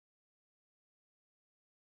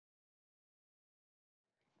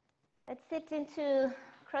Let's sit into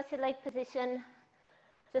cross your leg position.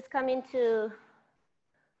 Just come into,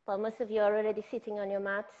 well, most of you are already sitting on your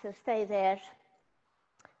mat, so stay there.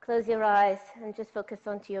 Close your eyes and just focus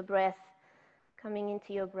onto your breath, coming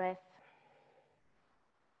into your breath.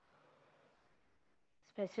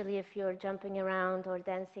 Especially if you're jumping around or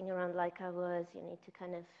dancing around like I was, you need to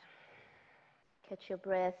kind of catch your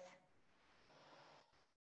breath.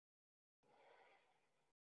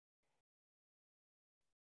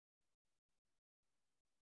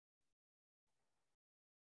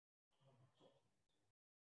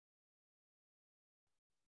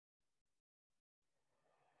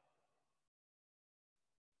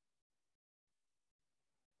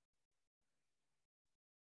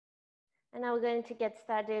 And now we're going to get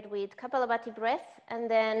started with Kapalabhati breath and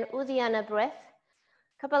then Uddiyana breath.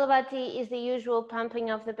 Kapalabhati is the usual pumping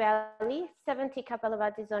of the belly, 70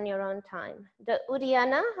 Kapalabhatis on your own time. The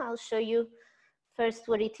Uddiyana, I'll show you first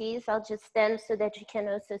what it is. I'll just stand so that you can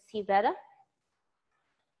also see better.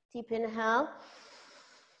 Deep inhale,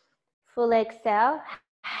 full exhale.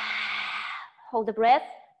 Hold the breath,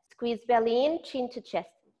 squeeze belly in, chin to chest.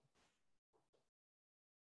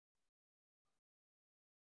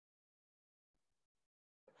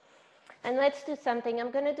 And let's do something.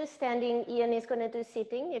 I'm going to do standing. Ian is going to do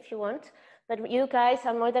sitting if you want. But you guys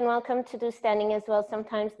are more than welcome to do standing as well.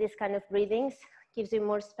 Sometimes this kind of breathings gives you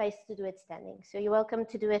more space to do it standing. So you're welcome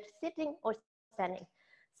to do it sitting or standing.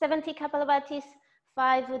 70 Kapalabhatis,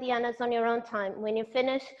 5 Uddyanas on your own time. When you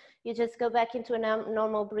finish, you just go back into a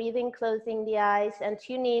normal breathing, closing the eyes and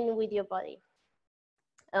tune in with your body.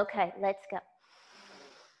 Okay, let's go.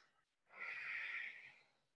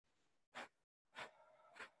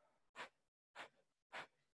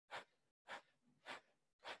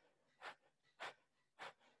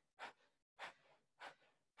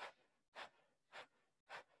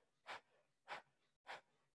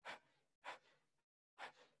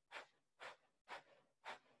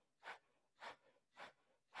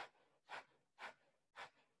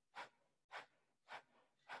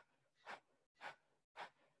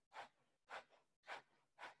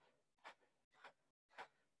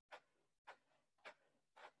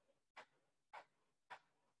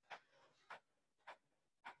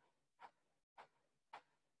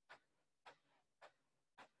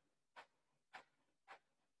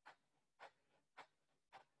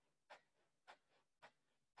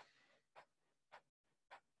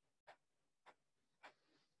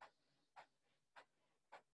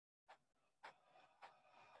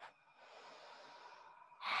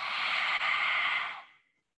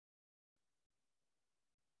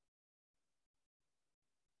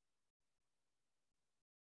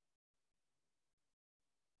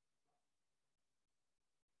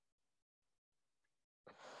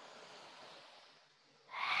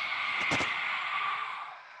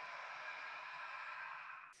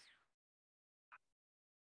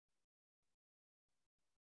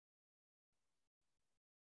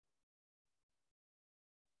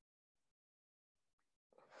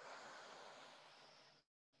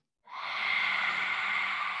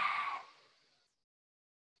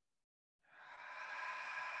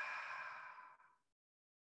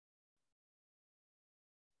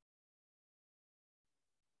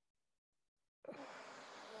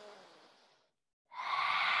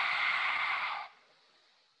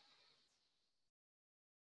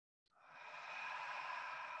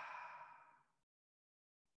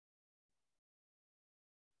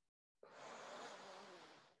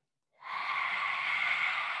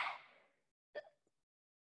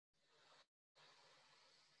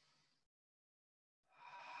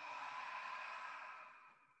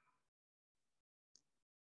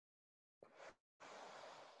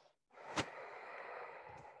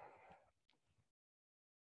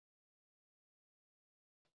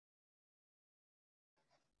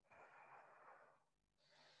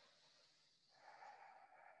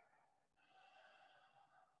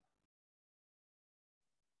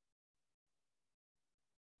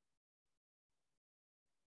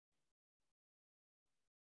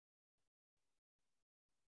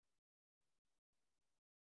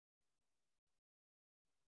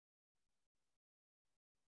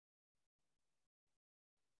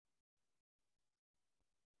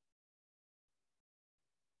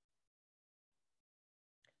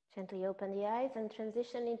 Gently open the eyes and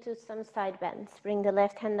transition into some side bends. Bring the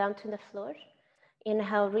left hand down to the floor.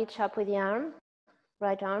 Inhale, reach up with the arm,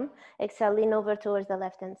 right arm. Exhale, lean over towards the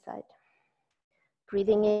left hand side.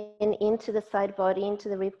 Breathing in into the side body, into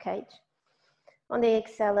the rib cage. On the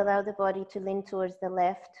exhale, allow the body to lean towards the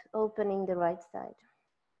left, opening the right side.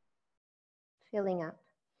 Filling up.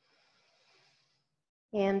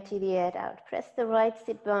 Empty the head out. Press the right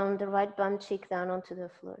sit bone, the right bum cheek down onto the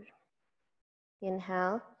floor.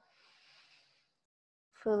 Inhale.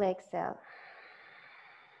 Full exhale.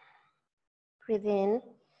 Breathe in.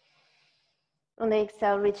 On the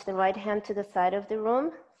exhale, reach the right hand to the side of the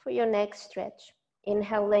room for your next stretch.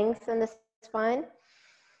 Inhale, lengthen the spine.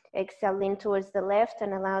 Exhale, lean towards the left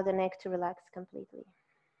and allow the neck to relax completely.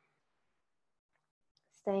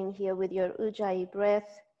 Staying here with your Ujjayi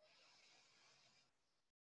breath.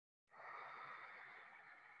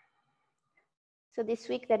 So this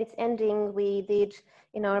week that it's ending, we did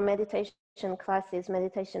in our meditation classes,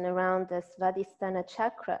 meditation around the Svadhisthana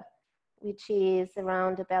chakra, which is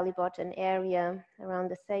around the belly button area, around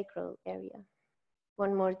the sacral area.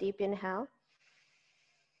 One more deep inhale.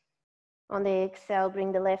 On the exhale,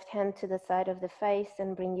 bring the left hand to the side of the face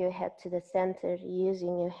and bring your head to the center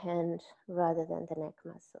using your hand rather than the neck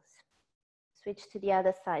muscles. Switch to the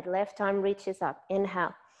other side. Left arm reaches up.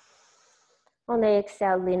 Inhale. On the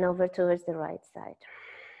exhale, lean over towards the right side.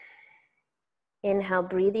 Inhale,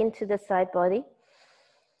 breathe into the side body.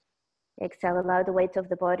 Exhale, allow the weight of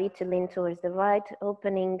the body to lean towards the right,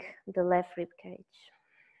 opening the left rib cage.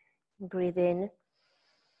 Breathe in.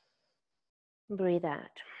 Breathe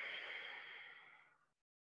out.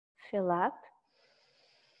 Fill up.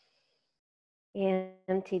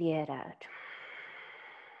 Empty the head out.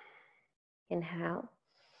 Inhale.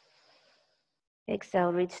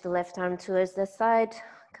 Exhale, reach the left arm towards the side.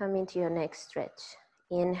 Come into your next stretch.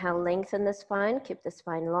 Inhale, lengthen the spine. Keep the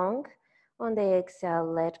spine long. On the exhale,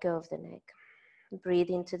 let go of the neck. Breathe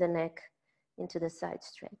into the neck, into the side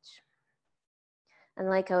stretch. And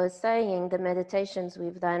like I was saying, the meditations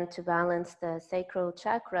we've done to balance the sacral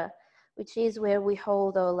chakra, which is where we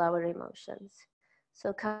hold all our emotions.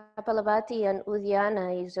 So Kapalabhati and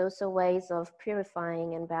Uddiyana is also ways of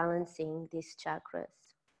purifying and balancing these chakras.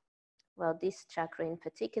 Well, this chakra in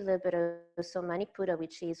particular, but also Manipura,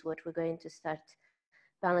 which is what we're going to start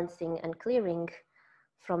balancing and clearing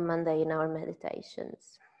from Monday in our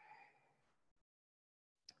meditations.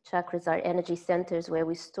 Chakras are energy centers where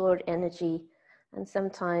we store energy, and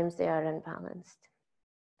sometimes they are unbalanced.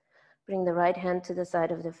 Bring the right hand to the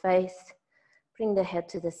side of the face. Bring the head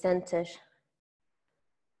to the center.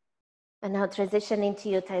 And now transition into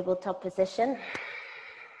your tabletop position.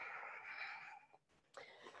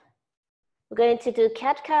 We're going to do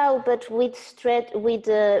cat-cow, but with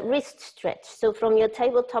wrist stretch. So from your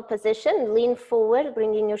tabletop position, lean forward,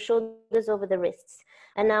 bringing your shoulders over the wrists.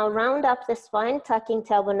 And now round up the spine, tucking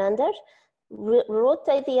tailbone under.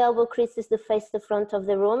 Rotate the elbow creases to face the front of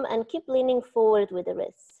the room and keep leaning forward with the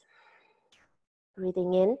wrists.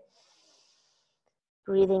 Breathing in,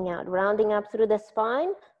 breathing out, rounding up through the spine,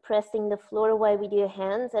 pressing the floor away with your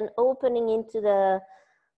hands and opening into the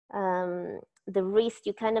wrist.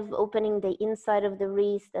 You're kind of opening the inside of the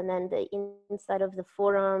wrist and then the inside of the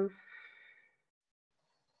forearm.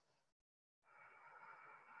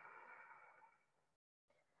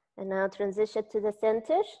 And now transition to the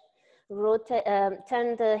center. Rotate,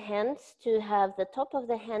 turn the hands to have the top of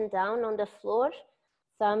the hand down on the floor,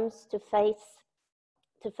 thumbs to face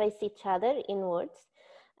each other inwards,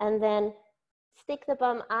 and then stick the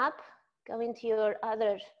bum up, go into your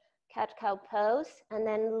other cat-cow pose, and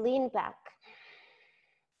then lean back.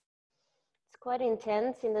 It's quite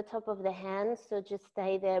intense in the top of the hands, so just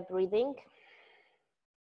stay there breathing.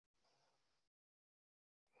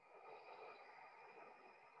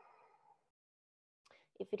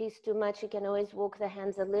 If it is too much, you can always walk the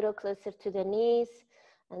hands a little closer to the knees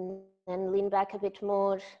and then lean back a bit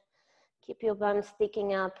more. Keep your bum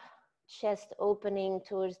sticking up, chest opening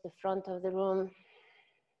towards the front of the room.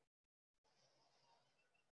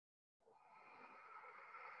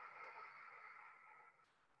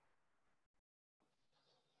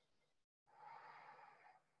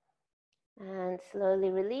 And slowly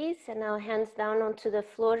release, and now hands down onto the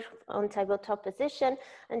floor on tabletop position,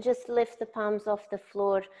 and just lift the palms off the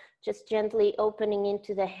floor, just gently opening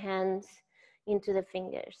into the hands, into the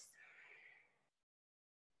fingers.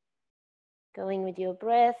 Going with your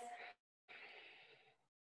breath.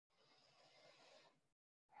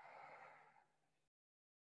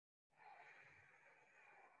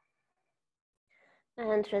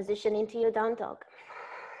 And transition into your down dog.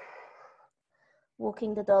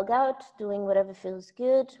 Walking the dog out, doing whatever feels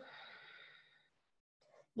good.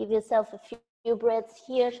 Give yourself a few breaths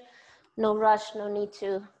here. No rush, no need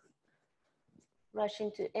to rush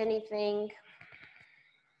into anything.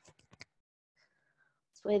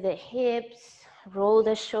 Sway the hips, roll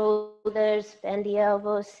the shoulders, bend the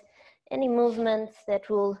elbows. Any movements that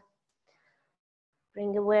will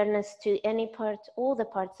bring awareness to any part, all the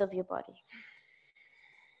parts of your body.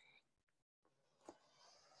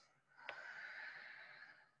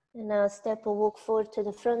 And now step or walk forward to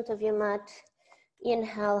the front of your mat.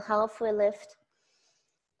 Inhale, halfway lift.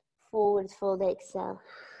 Forward fold, exhale.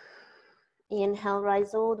 Inhale,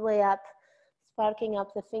 rise all the way up, sparking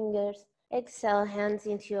up the fingers. Exhale, hands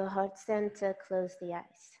into your heart center, close the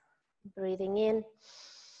eyes. Breathing in,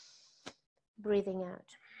 breathing out.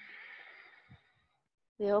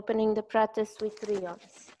 We're opening the practice with 3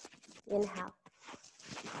 arms. Inhale.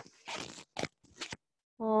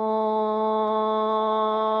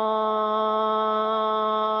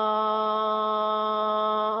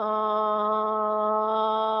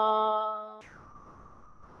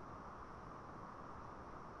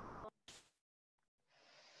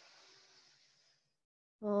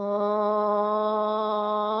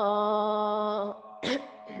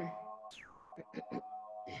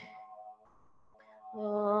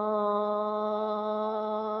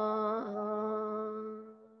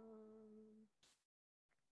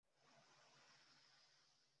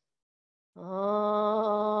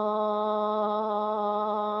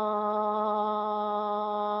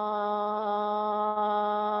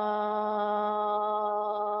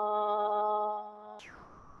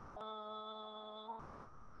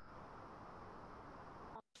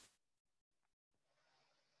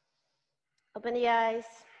 Open the eyes.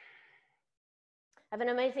 Have an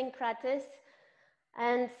amazing practice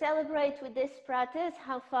and celebrate with this practice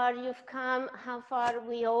how far you've come, how far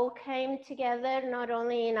we all came together, not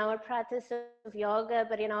only in our practice of yoga,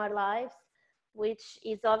 but in our lives, which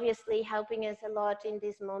is obviously helping us a lot in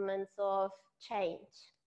these moments of change.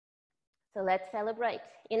 So let's celebrate.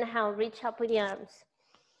 Inhale, reach up with the arms.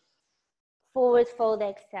 Forward fold,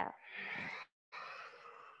 exhale.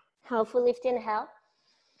 Halfway lift, inhale.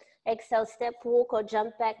 Exhale, step, walk or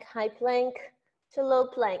jump back, high plank to low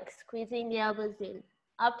plank, squeezing the elbows in.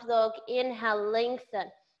 Up dog, inhale,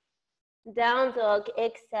 lengthen. Down dog,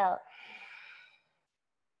 exhale.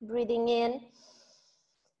 Breathing in,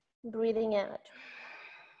 breathing out.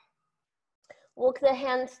 Walk the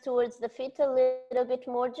hands towards the feet a little bit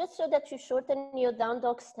more, just so that you shorten your down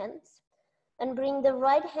dog stance. And bring the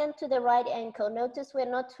right hand to the right ankle. Notice we're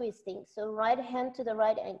not twisting, so right hand to the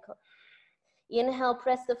right ankle. Inhale,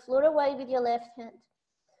 press the floor away with your left hand.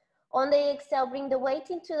 On the exhale, bring the weight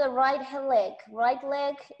into the right leg. Right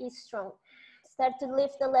leg is strong. Start to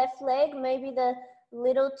lift the left leg, maybe the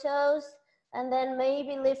little toes, and then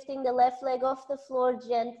maybe lifting the left leg off the floor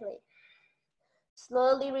gently.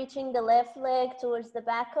 Slowly reaching the left leg towards the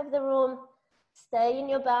back of the room. Stay in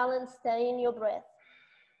your balance, stay in your breath.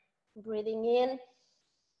 Breathing in,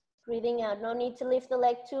 breathing out. No need to lift the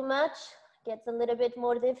leg too much. Gets a little bit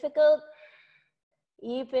more difficult.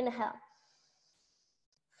 Deep inhale.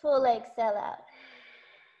 Full exhale out.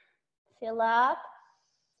 Fill up.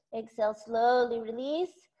 Exhale, slowly release.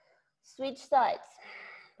 Switch sides.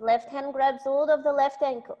 Left hand grabs hold of the left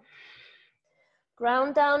ankle.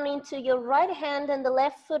 Ground down into your right hand and the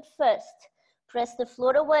left foot first. Press the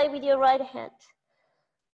floor away with your right hand.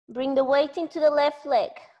 Bring the weight into the left leg.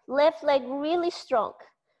 Left leg really strong.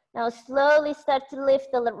 Now slowly start to lift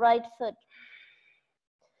the right foot.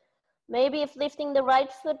 Maybe if lifting the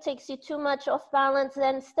right foot takes you too much off balance,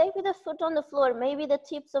 then stay with the foot on the floor. Maybe the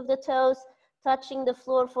tips of the toes touching the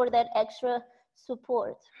floor for that extra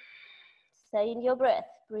support. Stay in your breath.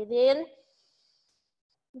 Breathe in,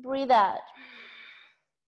 breathe out.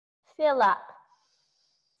 Fill up.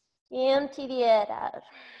 Empty the air out.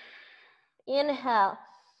 Inhale.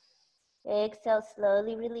 Exhale,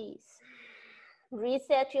 slowly release.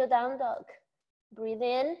 Reset your down dog. Breathe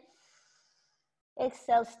in.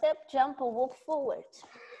 Exhale, step, jump or walk forward.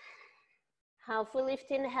 Halfway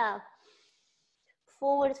lift, inhale.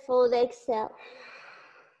 Forward fold, exhale.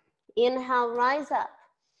 Inhale, rise up.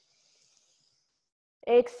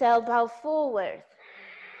 Exhale, bow forward.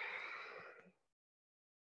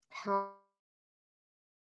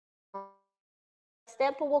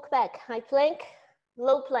 Step or walk back, high plank,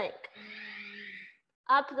 low plank.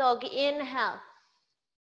 Up dog, inhale.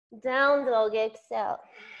 Down dog, exhale.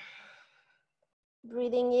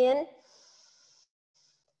 Breathing in,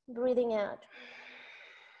 breathing out.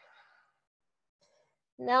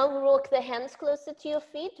 Now walk the hands closer to your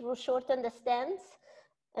feet, shorten the stance,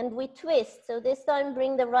 and we twist. So this time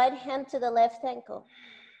bring the right hand to the left ankle.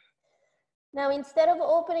 Now instead of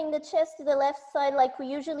opening the chest to the left side like we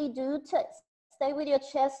usually do, stay with your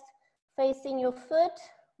chest facing your foot,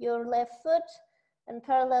 your left foot, and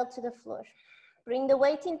parallel to the floor. Bring the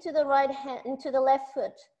weight into the right hand, into the left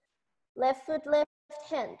foot, left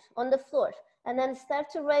hand on the floor, and then start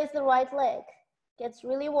to raise the right leg. Gets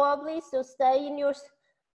really wobbly, so stay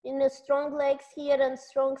in the strong legs here and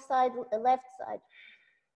strong side, left side.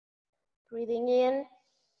 Breathing in,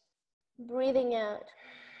 breathing out.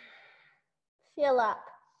 Fill up.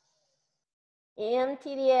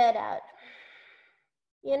 Empty the air out.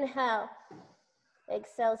 Inhale.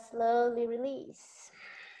 Exhale, slowly release.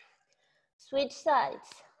 Switch sides.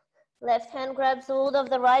 Left hand grabs hold of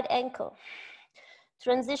the right ankle.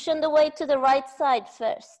 Transition the weight to the right side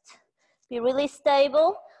first. Be really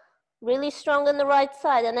stable, really strong on the right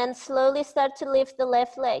side, and then slowly start to lift the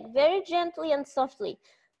left leg, very gently and softly.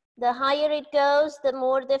 The higher it goes, the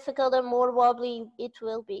more difficult and more wobbly it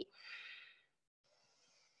will be.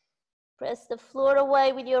 Press the floor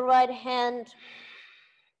away with your right hand.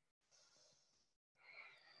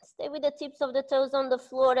 Stay with the tips of the toes on the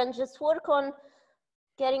floor and just work on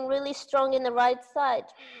getting really strong in the right side.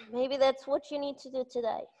 Maybe that's what you need to do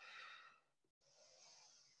today.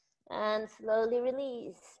 And slowly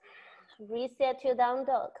release. Reset your down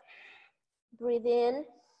dog. Breathe in.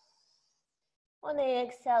 On the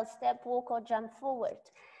exhale, step, walk, or jump forward.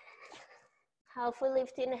 Halfway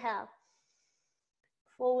lift, inhale.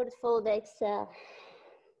 Forward fold, exhale.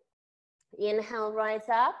 Inhale, rise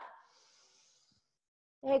up.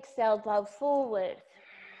 Exhale, bow forward.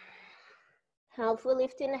 Halfway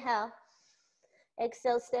lift, inhale.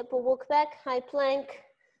 Exhale, step or walk back, high plank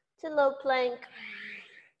to low plank.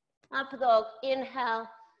 Up dog, inhale.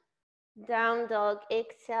 Down dog,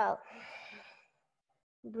 exhale.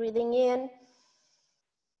 Breathing in,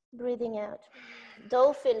 breathing out.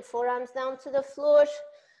 Dolphin, forearms down to the floor.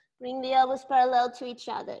 Bring the elbows parallel to each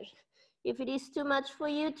other. If it is too much for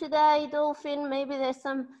you today, dolphin, maybe there's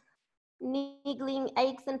some niggling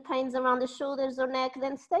aches and pains around the shoulders or neck,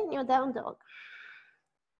 then stay in your down dog.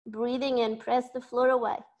 Breathing in, press the floor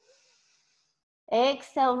away.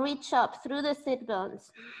 Exhale, reach up through the sit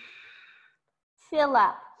bones. Fill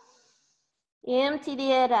up. Empty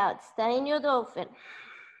the air out. Stay in your dolphin.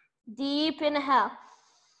 Deep inhale.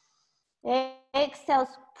 Exhale,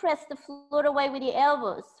 press the floor away with your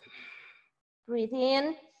elbows. Breathe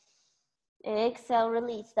in. Exhale,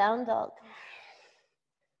 release, down dog.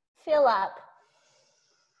 Fill up.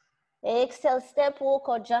 Exhale, step, walk,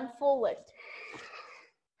 or jump forward.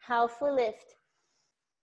 Halfway lift.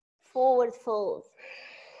 Forward fold.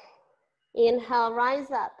 Inhale,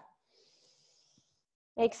 rise up.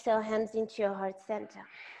 Exhale, hands into your heart center.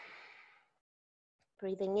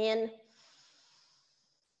 Breathing in.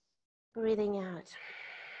 Breathing out.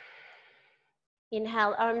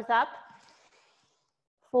 Inhale, arms up.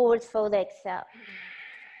 Forward fold, exhale.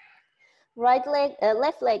 Right leg,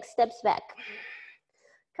 left leg steps back.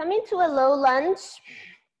 Come into a low lunge,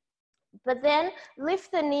 but then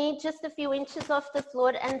lift the knee just a few inches off the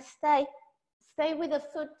floor and stay with the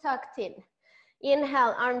foot tucked in.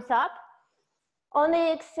 Inhale, arms up. On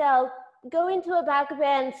the exhale, go into a back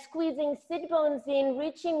bend, squeezing sit bones in,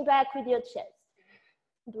 reaching back with your chest.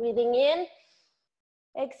 Breathing in.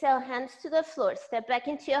 Exhale, hands to the floor. Step back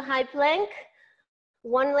into your high plank.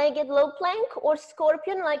 One-legged low plank or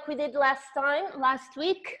scorpion like we did last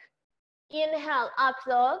week. Inhale, up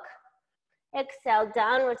dog. Exhale,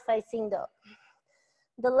 downward facing dog.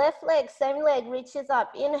 The left leg, same leg, reaches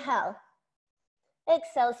up. Inhale.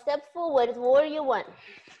 Exhale, step forward, warrior one.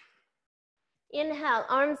 Inhale,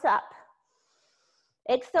 arms up.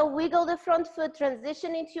 Exhale, wiggle the front foot,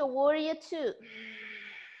 transition into your warrior two.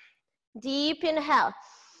 Deep inhale.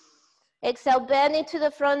 Exhale, bend into the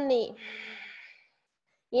front knee.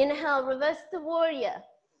 Inhale, reverse the warrior.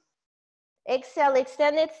 Exhale,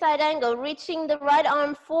 extended side angle, reaching the right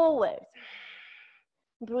arm forward.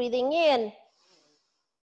 Breathing in,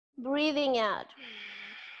 breathing out.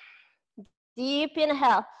 Deep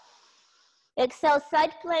inhale. Exhale,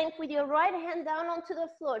 side plank with your right hand down onto the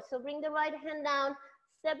floor. So bring the right hand down,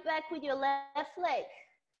 step back with your left leg.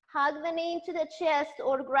 Hug the knee into the chest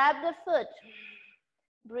or grab the foot.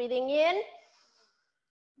 Breathing in,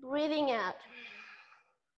 breathing out.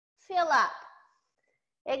 Fill up.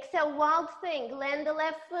 Exhale, wild thing. Land the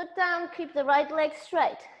left foot down, keep the right leg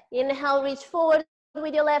straight. Inhale, reach forward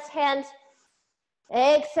with your left hand.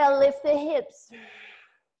 Exhale, lift the hips.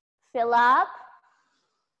 Fill up.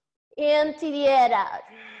 Empty the air out.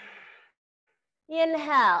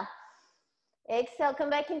 Inhale. Exhale, come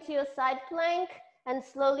back into your side plank and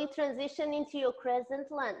slowly transition into your crescent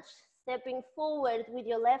lunge. Stepping forward with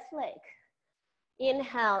your left leg.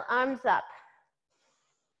 Inhale, arms up.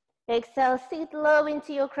 Exhale, sit low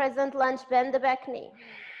into your crescent lunge, bend the back knee.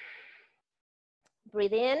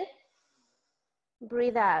 Breathe in,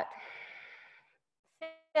 breathe out.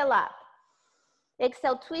 Fill up.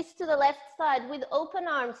 Exhale, twist to the left side with open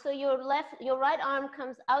arms, so your right arm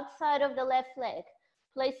comes outside of the left leg.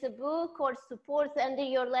 Place a book or support under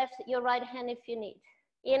your right hand if you need.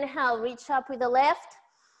 Inhale, reach up with the left.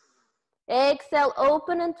 Exhale,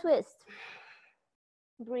 open and twist.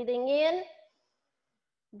 Breathing in,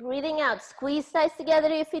 Breathing out, squeeze thighs together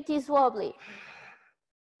if it is wobbly.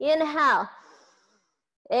 Inhale.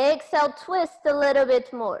 Exhale, twist a little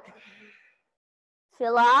bit more.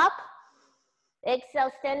 Fill up.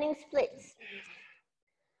 Exhale, standing splits.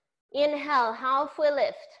 Inhale, halfway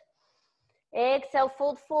lift. Exhale,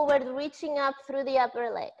 fold forward, reaching up through the upper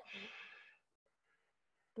leg.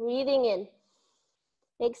 Breathing in.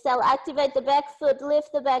 Exhale, activate the back foot,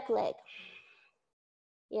 lift the back leg.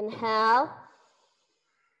 Inhale.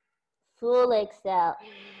 Full exhale.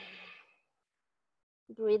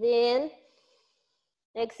 Breathe in.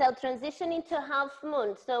 Exhale, transition into half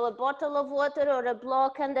moon. So a bottle of water or a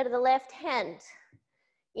block under the left hand.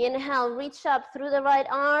 Inhale, reach up through the right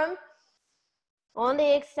arm. On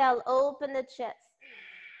the exhale, open the chest.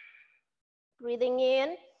 Breathing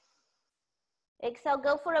in. Exhale,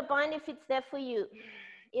 go for a bind if it's there for you.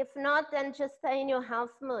 If not, then just stay in your half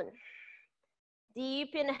moon.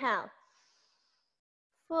 Deep inhale.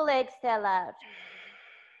 Full exhale out.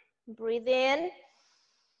 Breathe in.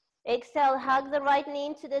 Exhale, hug the right knee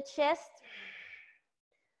into the chest.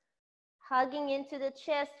 Hugging into the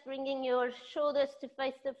chest, bringing your shoulders to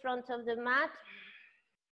face the front of the mat.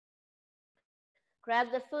 Grab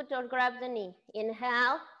the foot or grab the knee.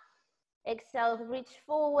 Inhale. Exhale, reach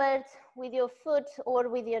forward with your foot or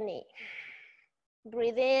with your knee.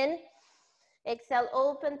 Breathe in. Exhale,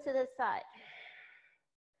 open to the side.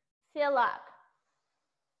 Fill up.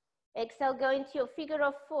 Exhale, go into your figure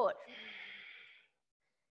of four.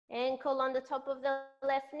 Ankle on the top of the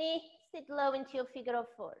left knee. Sit low into your figure of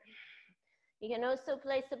four. You can also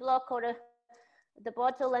place a block or the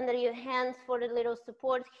bottle under your hands for a little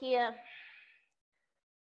support here.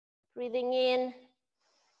 Breathing in.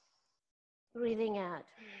 Breathing out.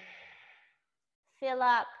 Fill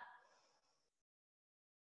up.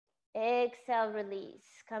 Exhale,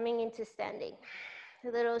 release. Coming into standing. A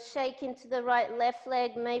little shake into the right, left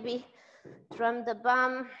leg. Maybe drum the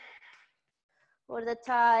bum or the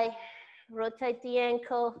thigh. Rotate the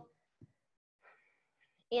ankle.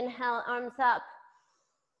 Inhale, arms up.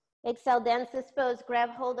 Exhale, dancer's pose.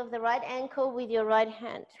 Grab hold of the right ankle with your right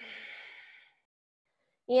hand.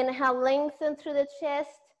 Inhale, lengthen through the chest.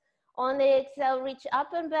 On the exhale, reach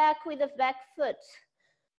up and back with the back foot.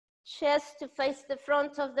 Chest to face the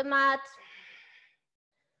front of the mat.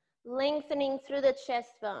 Lengthening through the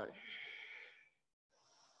chest bone.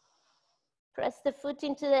 Press the foot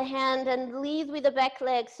into the hand and lead with the back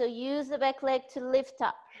leg. So use the back leg to lift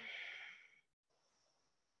up.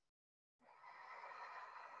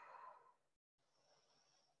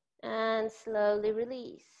 And slowly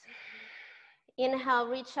release. Inhale,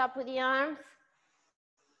 reach up with the arms.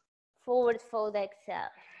 Forward fold, exhale.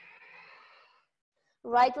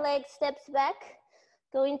 Right leg steps back.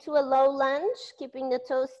 Go into a low lunge, keeping the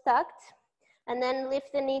toes tucked. And then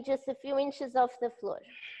lift the knee just a few inches off the floor.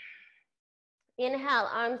 Inhale,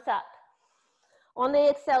 arms up. On the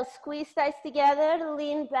exhale, squeeze thighs together.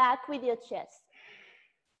 Lean back with your chest.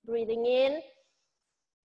 Breathing in.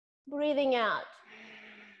 Breathing out.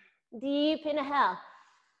 Deep inhale.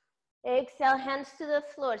 Exhale, hands to the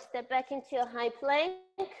floor. Step back into your high plank.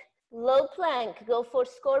 Low plank. Go for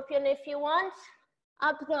scorpion if you want.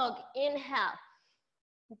 Up dog. Inhale.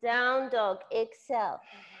 Down dog. Exhale.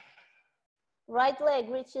 Right leg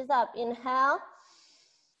reaches up. Inhale.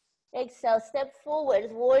 Exhale. Step forward.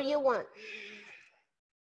 Warrior one.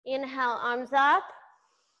 Inhale. Arms up.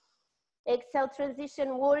 Exhale.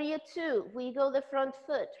 Transition. Warrior two. Wiggle the front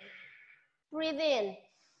foot. Breathe in.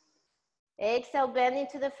 Exhale, bend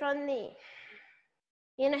into the front knee.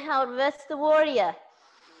 Inhale, reverse the warrior.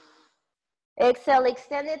 Exhale,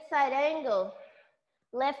 extended side angle.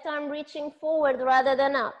 Left arm reaching forward rather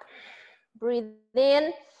than up. Breathe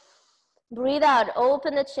in, breathe out,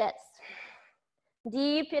 open the chest.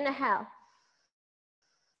 Deep inhale.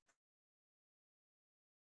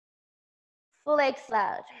 Full exhale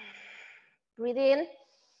out. Breathe in.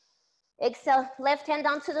 Exhale, left hand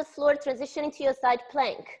down to the floor, transitioning to your side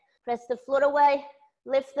plank. Press the floor away,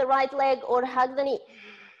 lift the right leg or hug the knee.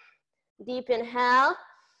 Deep inhale,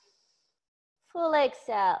 full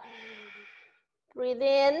exhale. Breathe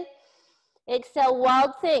in, exhale,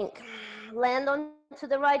 wild think. Land onto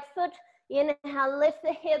the right foot, inhale, lift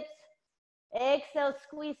the hips. Exhale,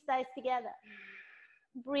 squeeze thighs together.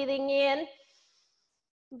 Breathing in,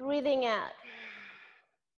 breathing out.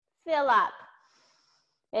 Fill up.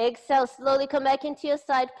 Exhale, slowly come back into your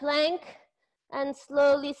side plank. And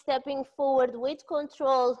slowly stepping forward with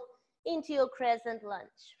control into your crescent lunge.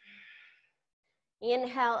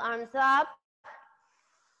 Inhale, arms up.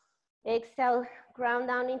 Exhale, ground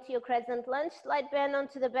down into your crescent lunge. Slight bend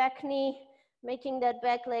onto the back knee, making that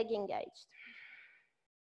back leg engaged.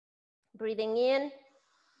 Breathing in,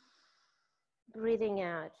 Breathing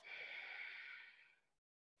out.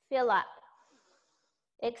 Fill up.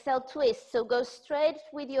 Exhale, twist. So go straight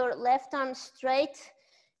with your left arm straight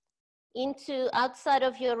into outside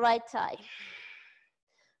of your right thigh.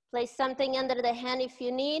 Place something under the hand if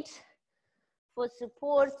you need. For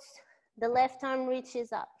support, the left arm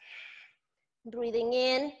reaches up. Breathing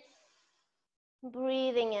in,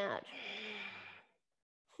 breathing out.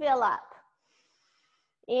 Fill up.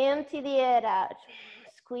 Empty the air out.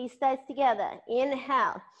 Squeeze thighs together.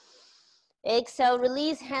 Inhale. Exhale,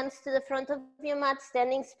 release, hands to the front of your mat,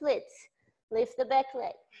 standing splits. Lift the back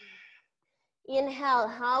leg. Inhale,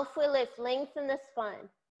 halfway lift, lengthen the spine.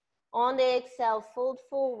 On the exhale, fold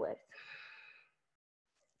forward.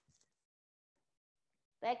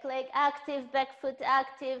 Back leg active, back foot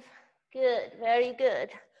active. Good, very good.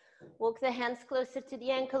 Walk the hands closer to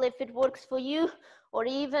the ankle if it works for you, or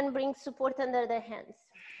even bring support under the hands.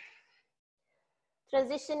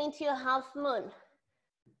 Transition into your half moon.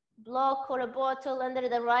 Block or a bottle under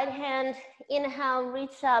the right hand. Inhale,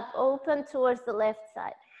 reach up, open towards the left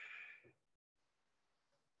side.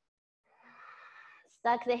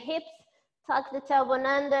 Stack the hips, tuck the tailbone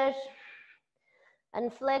under,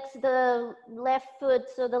 and flex the left foot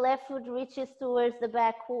so the left foot reaches towards the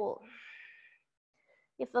back wall.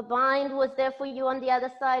 If a bind was there for you on the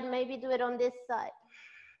other side, maybe do it on this side.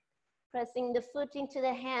 Pressing the foot into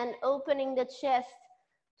the hand, opening the chest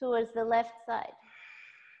towards the left side.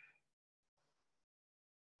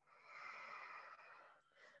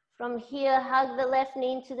 From here, hug the left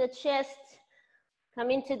knee into the chest.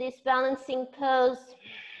 Come into this balancing pose.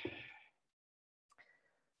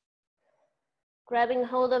 Grabbing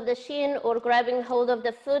hold of the shin or grabbing hold of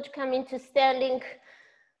the foot, come into standing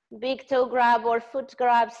big toe grab or foot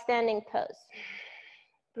grab standing pose.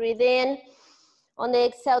 Breathe in. On the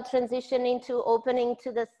exhale, transition into opening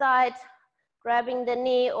to the side, grabbing the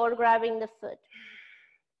knee or grabbing the foot.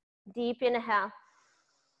 Deep inhale.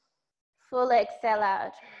 Full exhale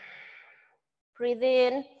out. Breathe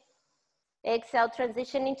in. Exhale,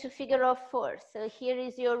 transition into figure of four. So here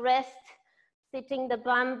is your rest, sitting the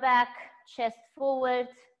bum back, chest forward.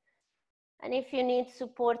 And if you need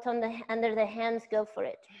support on under the hands, go for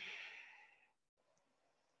it.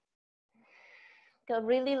 Go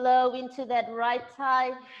really low into that right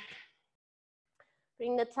thigh.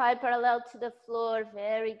 Bring the thigh parallel to the floor.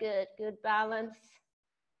 Very good. Good balance.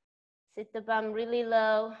 Sit the bum really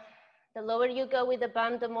low. The lower you go with the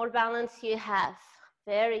bum, the more balance you have.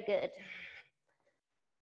 Very good.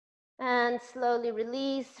 And slowly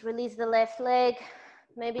release. Release the left leg.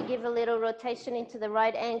 Maybe give a little rotation into the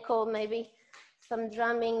right ankle. Maybe some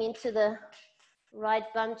drumming into the right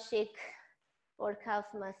bum cheek or calf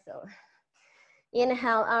muscle.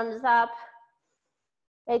 Inhale, arms up.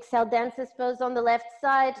 Exhale, dancer's pose on the left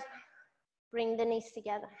side. Bring the knees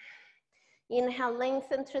together. Inhale,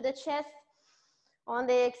 lengthen through the chest. On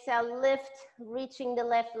the exhale, lift, reaching the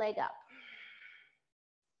left leg up.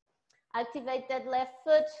 Activate that left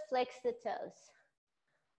foot, flex the toes.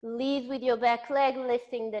 Lead with your back leg,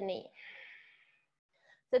 lifting the knee.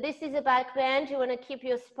 So this is a back bend. You want to keep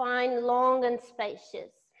your spine long and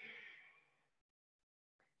spacious.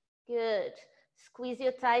 Good. Squeeze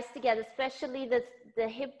your thighs together, especially the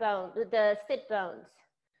hip bone, the sit bones.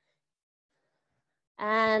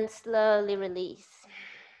 And slowly release.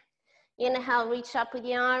 Inhale, reach up with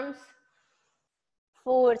the arms.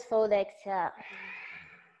 Forward fold, exhale.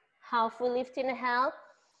 Halfway lift, inhale.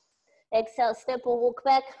 Exhale, step or walk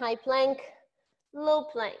back, high plank, low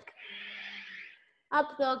plank.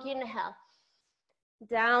 Up dog, inhale.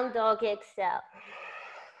 Down dog, exhale.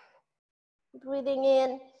 Breathing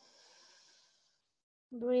in,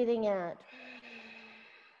 breathing out.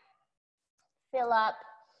 Fill up.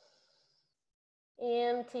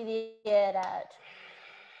 Empty the air out.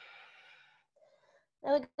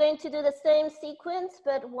 Now we're going to do the same sequence,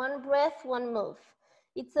 but one breath, one move.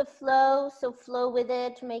 It's a flow, so flow with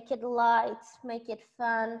it, make it light, make it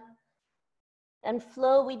fun, and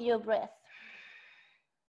flow with your breath.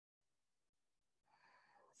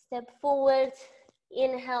 Step forward,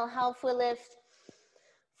 inhale, halfway lift,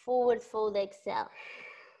 forward fold, exhale.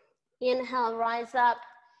 Inhale, rise up.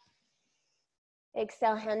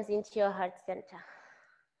 Exhale, hands into your heart center.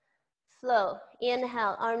 Flow,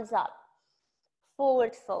 inhale, arms up,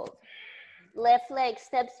 forward fold. Left leg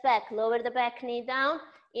steps back, lower the back knee down.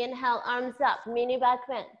 Inhale, arms up, mini back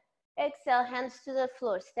bend. Exhale, hands to the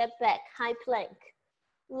floor, step back, high plank,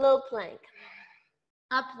 low plank.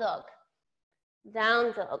 Up dog,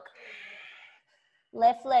 down dog.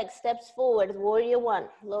 Left leg steps forward, warrior one.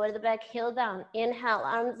 Lower the back, heel down. Inhale,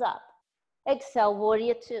 arms up. Exhale,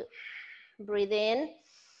 warrior two. Breathe in,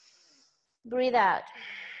 breathe out.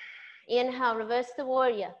 Inhale, reverse the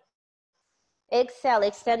warrior. Exhale,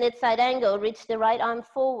 extended side angle, reach the right arm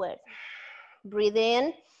forward. Breathe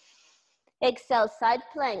in. Exhale, side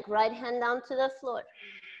plank, right hand down to the floor.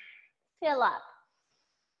 Fill up.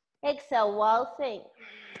 Exhale, wild thing.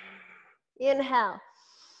 Inhale.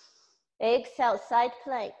 Exhale, side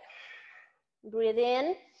plank. Breathe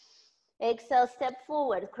in. Exhale, step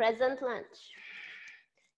forward, crescent lunge.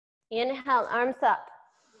 Inhale, arms up.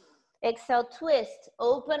 Exhale, twist,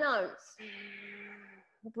 open arms.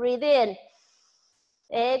 Breathe in.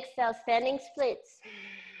 Exhale, standing splits.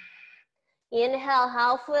 Inhale,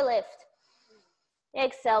 halfway lift.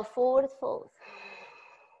 Exhale, forward fold.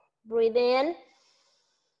 Breathe in.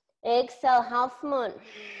 Exhale, half moon.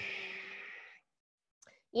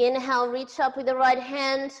 Inhale, reach up with the right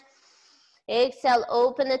hand. Exhale,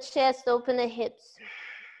 open the chest, open the hips.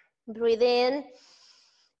 Breathe in.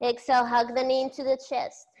 Exhale, hug the knee into the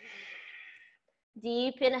chest.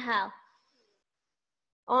 Deep inhale.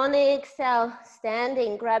 On the exhale,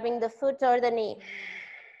 standing, grabbing the foot or the knee.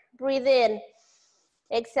 Breathe in.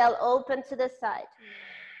 Exhale, open to the side.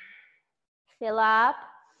 Fill up.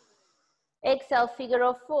 Exhale, figure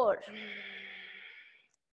of four.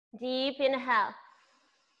 Deep inhale.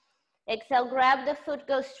 Exhale, grab the foot,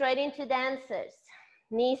 go straight into dancers.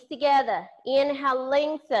 Knees together. Inhale,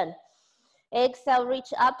 lengthen. Exhale,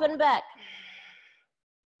 reach up and back.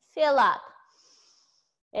 Fill up.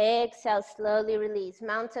 Exhale, slowly release.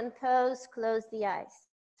 Mountain pose, close the eyes.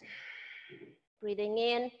 Breathing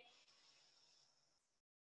in.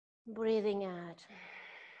 Breathing out.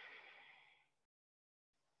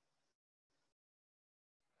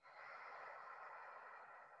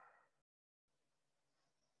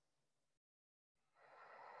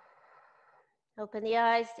 Open the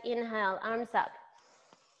eyes, inhale, arms up.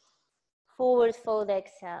 Forward fold,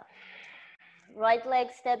 exhale. Right leg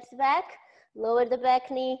steps back, lower the back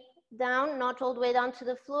knee down, not all the way down to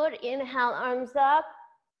the floor. Inhale, arms up.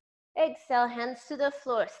 Exhale, hands to the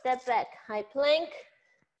floor. Step back, high plank,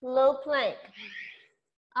 low plank.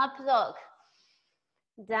 Up dog,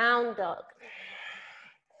 down dog.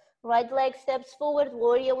 Right leg steps forward,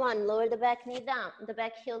 warrior one. Lower the back knee down, the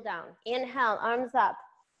back heel down. Inhale, arms up.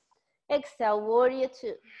 Exhale, warrior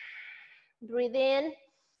two. Breathe in,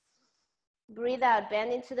 breathe out,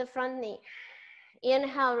 bend into the front knee.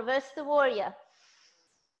 Inhale, reverse the warrior.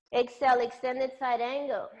 Exhale, extended side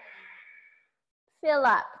angle. Fill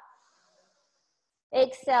up.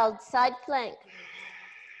 Exhale, side plank.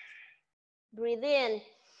 Breathe in.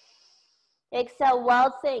 Exhale,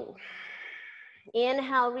 wild thing.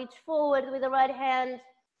 Inhale, reach forward with the right hand.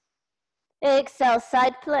 Exhale,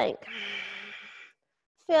 side plank.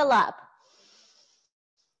 Fill up.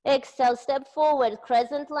 Exhale, step forward,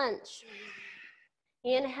 crescent lunge.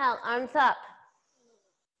 Inhale, arms up.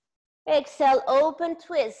 Exhale, open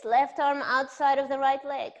twist, left arm outside of the right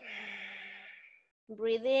leg.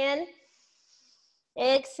 Breathe in.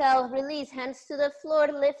 Exhale, release, hands to the floor,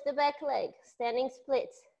 lift the back leg, standing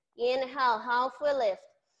splits. Inhale, halfway lift.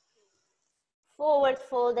 Forward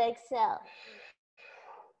fold, exhale.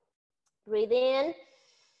 Breathe in.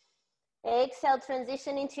 Exhale,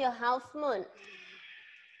 transition into your half moon.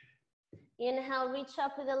 Inhale, reach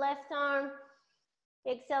up with the left arm.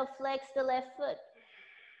 Exhale, flex the left foot.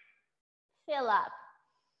 Fill up.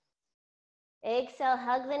 Exhale,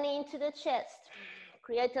 hug the knee into the chest.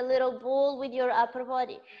 Create a little ball with your upper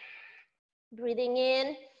body. Breathing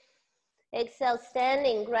in. Exhale,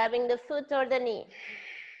 standing, grabbing the foot or the knee.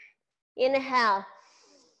 Inhale.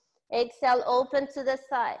 Exhale, open to the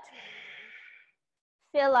side.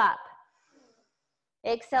 Fill up.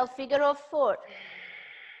 Exhale, figure of four.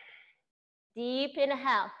 Deep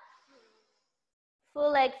inhale.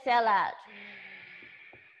 Full exhale out.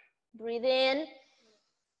 Breathe in.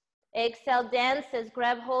 Exhale, dances.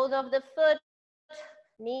 Grab hold of the foot.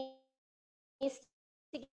 Knees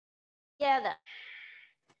together.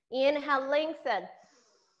 Inhale, lengthen.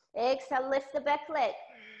 Exhale, lift the back leg.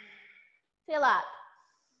 Fill up.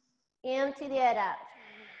 Empty the head out.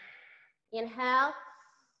 Inhale.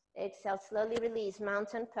 Exhale, slowly release.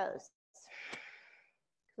 Mountain pose.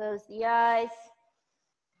 Close the eyes.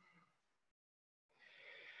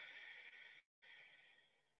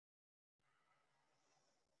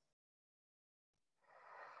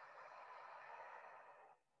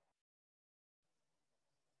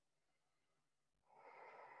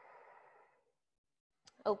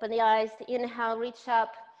 Open the eyes. Inhale, reach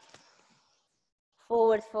up.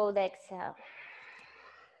 Forward fold, exhale.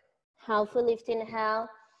 Halfway lift, inhale.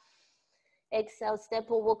 Exhale, step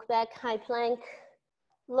or walk back, high plank,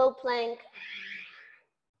 low plank.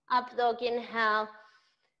 Up dog, inhale.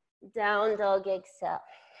 Down dog, exhale.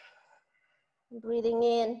 Breathing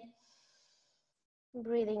in.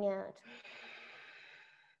 Breathing out.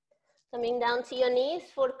 Coming down to your knees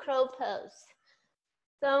for crow pose.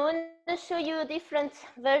 So I want to show you a different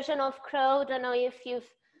version of crow. Don't know if you've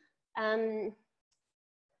done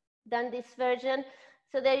this version.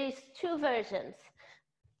 So there is two versions.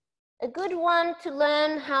 A good one to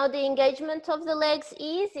learn how the engagement of the legs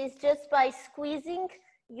is just by squeezing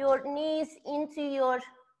your knees into your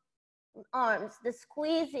arms. The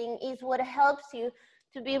squeezing is what helps you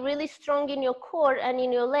to be really strong in your core and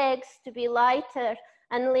in your legs, to be lighter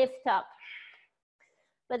and lift up.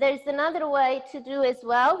 But there's another way to do as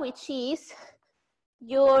well, which is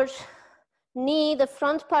your knee, the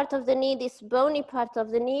front part of the knee, this bony part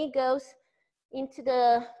of the knee goes into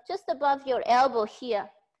the, just above your elbow here,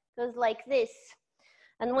 goes like this.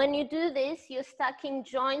 And when you do this, you're stacking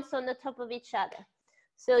joints on the top of each other.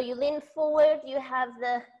 So you lean forward, you have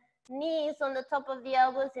the knees on the top of the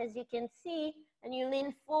elbows, as you can see, and you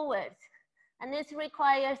lean forward. And this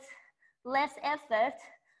requires less effort,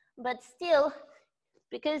 but still,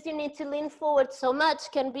 because you need to lean forward so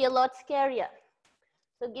much, can be a lot scarier.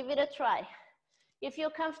 So give it a try. If you're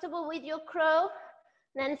comfortable with your crow,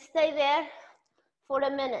 then stay there for a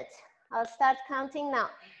minute. I'll start counting now.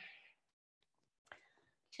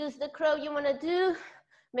 Choose the crow you want to do,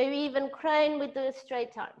 maybe even crane with the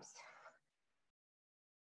straight arms.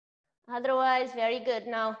 Otherwise, very good.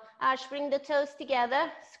 Now, Ash, bring the toes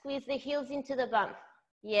together, squeeze the heels into the bum.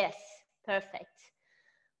 Yes, perfect.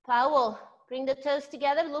 Powell, bring the toes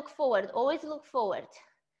together, look forward, always look forward.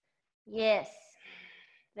 Yes,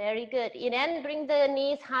 very good. Then bring the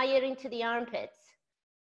knees higher into the armpits.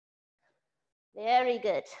 Very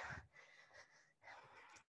good.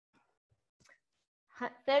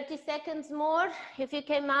 30 seconds more. If you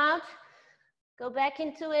came out, go back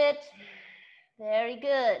into it. Very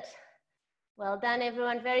good. Well done,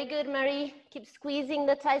 everyone. Very good, Marie. Keep squeezing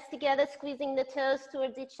the thighs together, squeezing the toes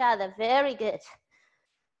towards each other. Very good.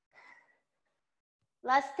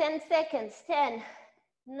 Last 10 seconds. 10,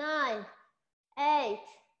 9, 8,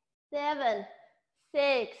 7,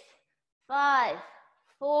 6, 5,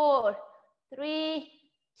 4, 3,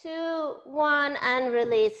 2, 1, and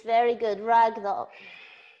release. Very good. Ragdoll.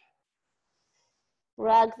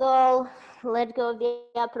 Ragdoll. Let go of the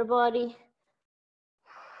upper body.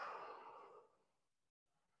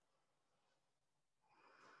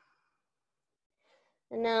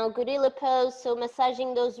 And now gorilla pose, so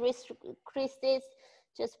massaging those wrist creases,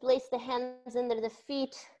 just place the hands under the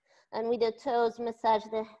feet and with the toes massage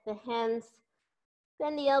the hands.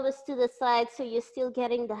 Bend the elbows to the side so you're still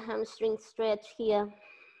getting the hamstring stretch here.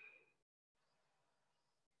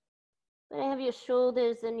 But have your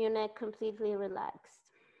shoulders and your neck completely relaxed.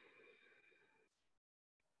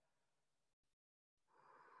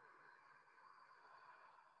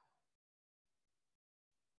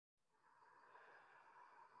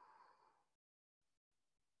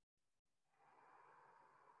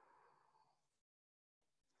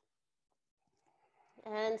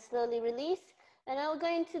 And slowly release. And now we're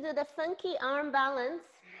going to do the funky arm balance.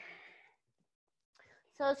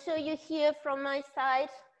 So I'll show you here from my side.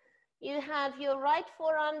 You have your right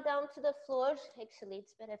forearm down to the floor. Actually,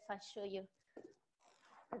 it's better if I show you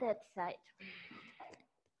that side.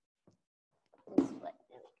 This way.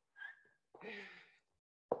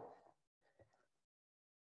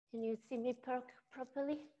 Can you see me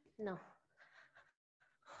properly? No.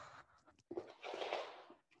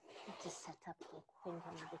 Just set up the thing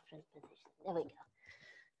in a different position. There we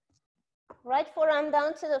go. Right forearm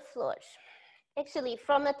down to the floor. Actually,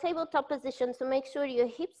 from a tabletop position, so make sure your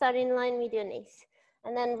hips are in line with your knees.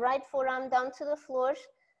 And then right forearm down to the floor.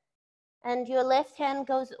 And your left hand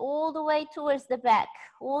goes all the way towards the back,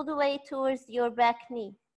 all the way towards your back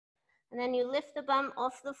knee. And then you lift the bum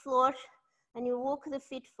off the floor and you walk the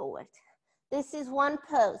feet forward. This is one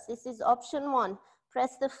pose. This is option one.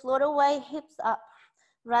 Press the floor away, hips up.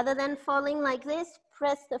 Rather than falling like this,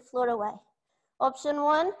 press the floor away. Option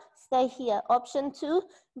one, stay here. Option two,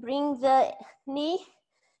 bring the knee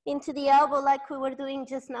into the elbow like we were doing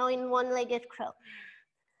just now in one-legged crow.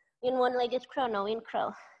 In one-legged crow, no, in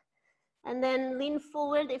crow. And then lean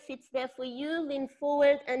forward if it's there for you. Lean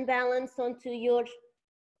forward and balance onto your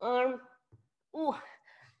arm. Ooh,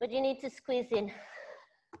 but you need to squeeze in.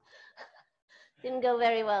 Didn't go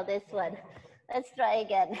very well, this one. Let's try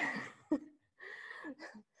again.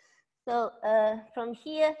 So from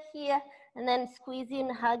here, and then squeeze in,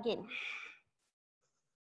 hug in.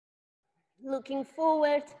 Looking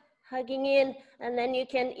forward, hugging in, and then you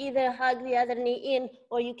can either hug the other knee in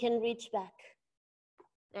or you can reach back.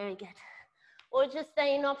 Very good. Or just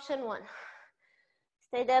stay in option one.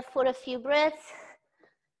 Stay there for a few breaths.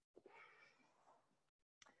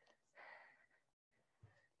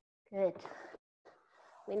 Good.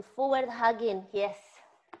 Lean forward, hug in. Yes.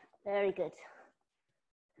 Very good.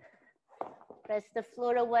 Press the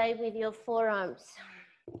floor away with your forearms.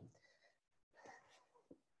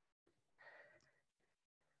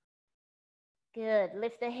 Good.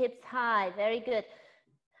 Lift the hips high. Very good.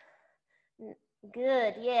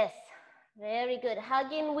 Good. Yes. Very good.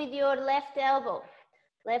 Hug in with your left elbow.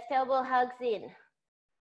 Left elbow hugs in.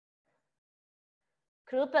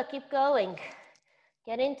 Krupa, keep going.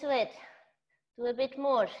 Get into it. Do a bit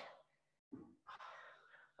more.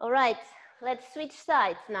 All right. Let's switch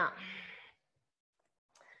sides now.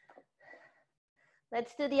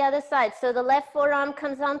 Let's do the other side. So the left forearm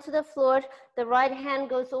comes onto the floor. The right hand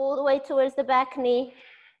goes all the way towards the back knee.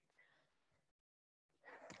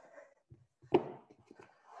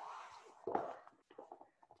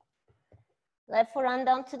 Left forearm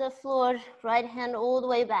down to the floor, right hand all the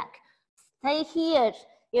way back. Stay here.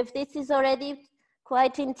 If this is already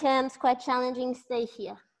quite intense, quite challenging, stay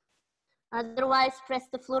here. Otherwise, press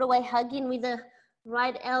the floor away, hug in with the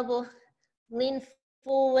right elbow, lean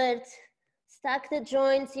forward, stack the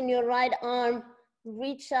joints in your right arm,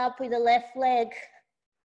 reach up with the left leg,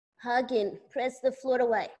 hug in, press the floor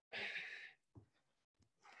away.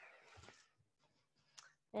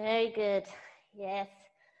 Very good. Yes.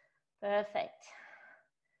 Perfect.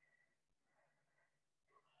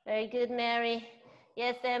 Very good, Mary.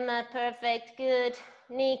 Yes, Emma, perfect, good.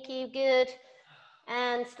 Nikki, good.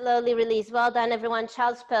 And slowly release. Well done, everyone.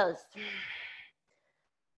 Child's pose.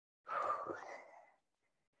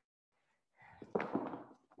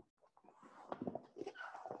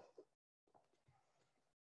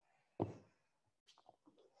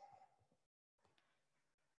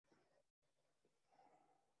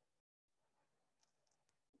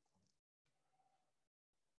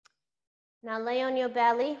 Now lay on your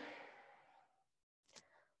belly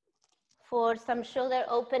for some shoulder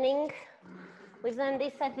opening. We've done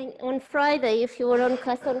this, I think, on Friday, if you were on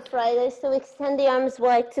class on Friday. So extend the arms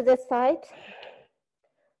wide to the side,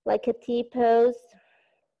 like a T pose.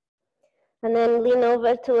 And then lean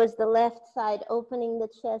over towards the left side, opening the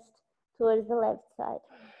chest towards the left side.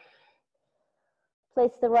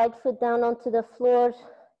 Place the right foot down onto the floor.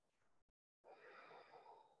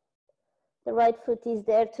 The right foot is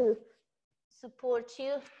there to support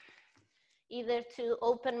you, either to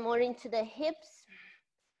open more into the hips,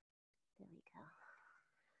 there we go,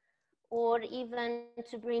 or even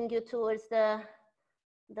to bring you towards the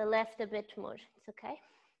left a bit more. It's okay.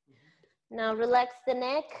 Now relax the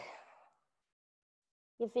neck.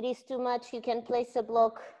 If it is too much, you can place a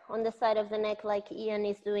block on the side of the neck like Ian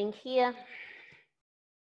is doing here.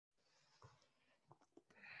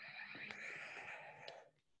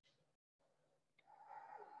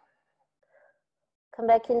 Come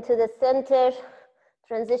back into the center,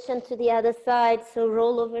 transition to the other side. So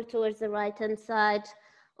roll over towards the right-hand side,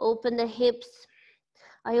 open the hips.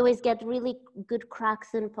 I always get really good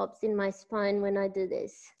cracks and pops in my spine when I do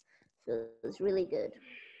this. Feels really good.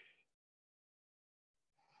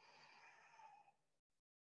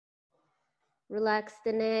 Relax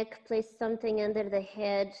the neck, place something under the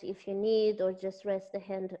head if you need, or just rest the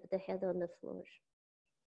head on the floor.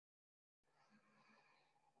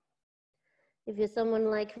 If you're someone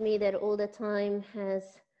like me that all the time has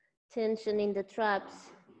tension in the traps,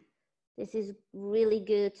 this is really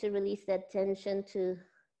good to release that tension, to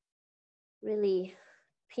really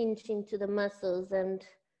pinch into the muscles and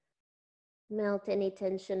melt any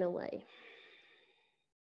tension away.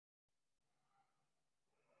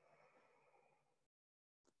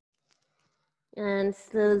 And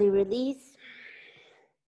slowly release.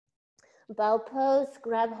 Bow pose,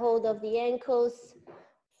 grab hold of the ankles,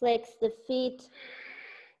 flex the feet.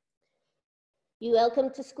 You're welcome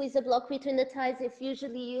to squeeze a block between the thighs if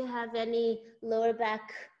usually you have any lower back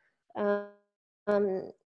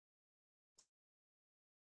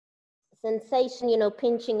sensation, you know,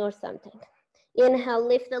 pinching or something. Inhale,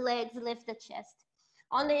 lift the legs, lift the chest.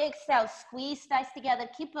 On the exhale, squeeze thighs together,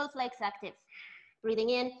 keep both legs active. Breathing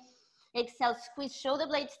in, exhale, squeeze shoulder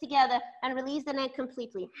blades together and release the neck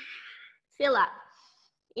completely. Fill up,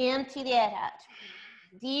 empty the air out.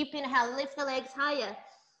 Deep inhale, lift the legs higher.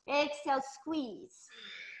 Exhale, squeeze.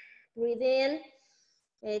 Breathe in,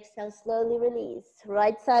 exhale, slowly release.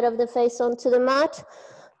 Right side of the face onto the mat,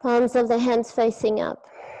 palms of the hands facing up.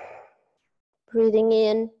 Breathing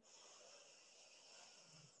in,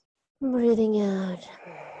 breathing out.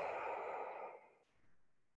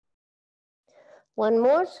 One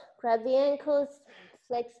more, grab the ankles,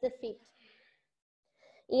 flex the feet.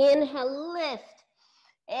 Inhale, lift.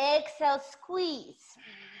 Exhale, squeeze.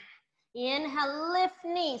 Inhale, lift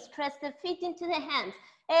knees. Press the feet into the hands.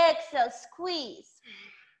 Exhale, squeeze.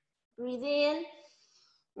 Breathe in,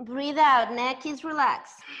 breathe out, neck is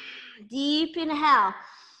relaxed. Deep inhale.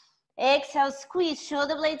 Exhale, squeeze,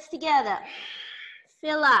 shoulder blades together.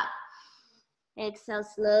 Fill up. Exhale,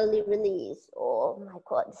 slowly release. Oh my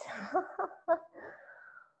God.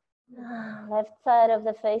 Left side of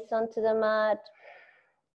the face onto the mat.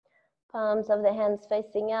 Palms of the hands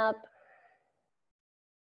facing up.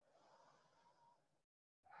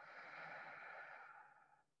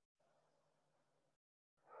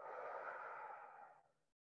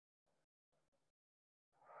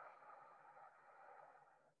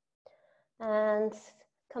 And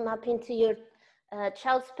come up into your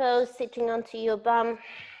child's pose, sitting onto your bum,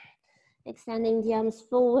 extending the arms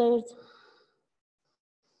forward.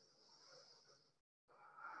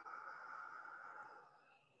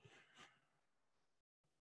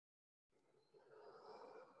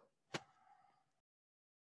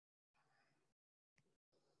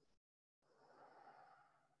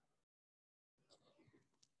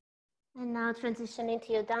 And now transition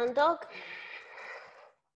into your down dog.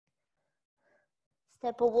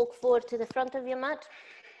 Step or walk forward to the front of your mat.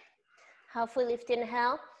 Halfway lift,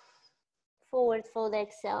 inhale. Forward fold,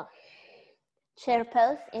 exhale. Chair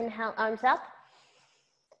pose, inhale, arms up.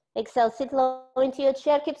 Exhale, sit low into your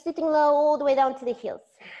chair. Keep sitting low all the way down to the heels.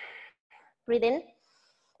 Breathe in.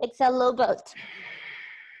 Exhale, low boat.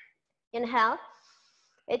 Inhale.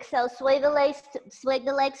 Exhale, sway the legs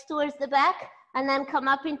towards the back, and then come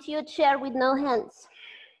up into your chair with no hands.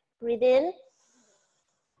 Breathe in.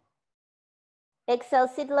 Exhale,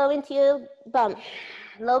 sit low into your bum.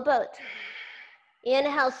 Low boat.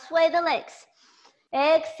 Inhale, sway the legs.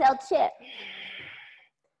 Exhale, chair.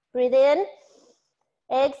 Breathe in.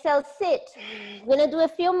 Exhale, sit. We're gonna do a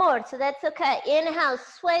few more, so that's okay. Inhale,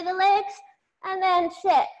 sway the legs, and then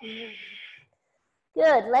chair.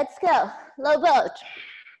 Good, let's go. Low boat.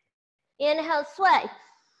 Inhale, sway.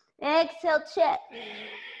 Exhale, chair.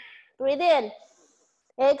 Breathe in.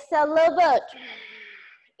 Exhale, low boat.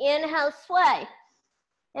 Inhale, sway.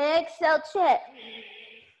 Exhale, chair.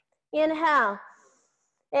 Inhale.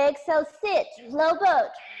 Exhale, sit. Low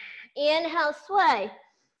boat. Inhale, sway.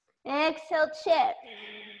 Exhale, chair.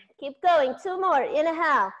 Keep going. Two more.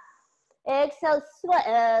 Inhale. Exhale,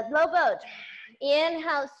 sway. Low boat.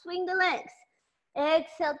 Inhale, swing the legs.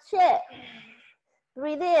 Exhale, chair.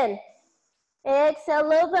 Breathe in. Exhale,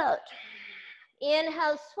 low boat.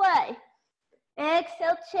 Inhale, sway.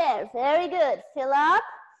 Exhale, chair. Very good. Fill up.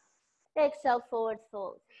 Exhale, forward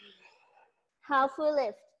fold. Halfway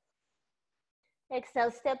lift.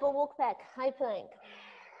 Exhale, step or walk back. High plank.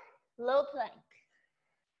 Low plank.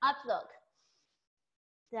 Up dog.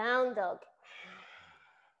 Down dog.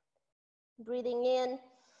 Breathing in.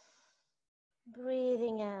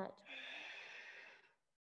 Breathing out.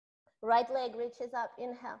 Right leg reaches up.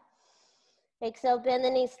 Inhale. Exhale, bend the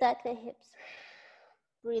knees, stack the hips.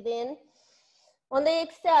 Breathe in. On the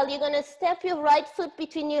exhale, you're going to step your right foot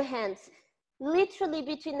between your hands. Literally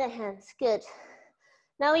between the hands. Good.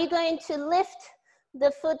 Now you're going to lift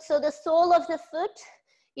the foot so the sole of the foot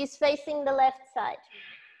is facing the left side.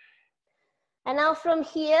 And now from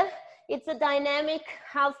here, it's a dynamic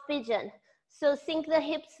half pigeon. So sink the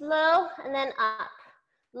hips low and then up.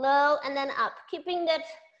 Low and then up. Keeping that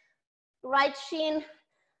right shin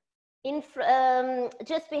in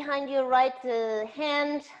just behind your right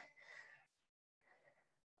hand.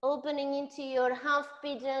 Opening into your half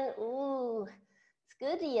pigeon. Ooh, it's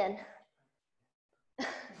good, Ian.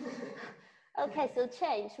 Okay, so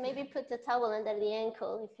change. Maybe put the towel under the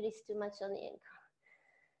ankle if it is too much on the ankle.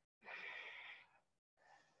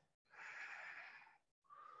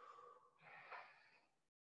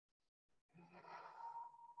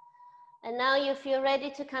 And now if you're ready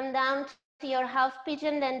to come down to your half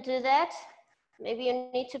pigeon, then do that. Maybe you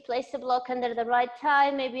need to place a block under the right thigh,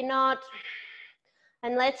 maybe not.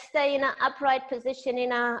 And let's stay in an upright position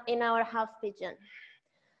in our half pigeon.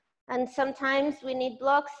 And sometimes we need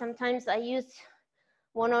blocks. Sometimes I use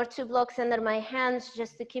 1 or 2 blocks under my hands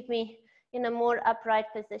just to keep me in a more upright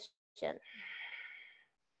position.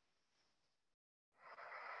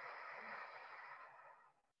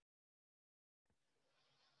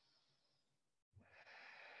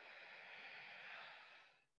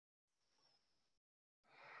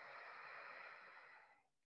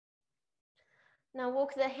 Now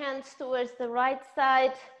walk the hands towards the right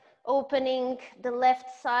side, opening the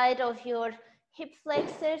left side of your hip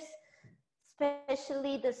flexors,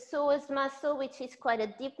 especially the psoas muscle, which is quite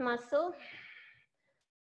a deep muscle.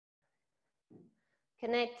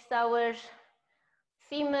 Connects our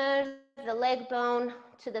femur, the leg bone,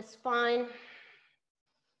 to the spine.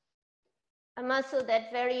 A muscle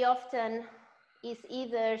that very often is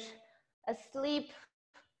either asleep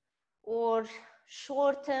or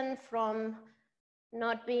shorten from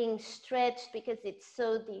not being stretched because it's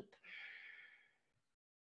so deep.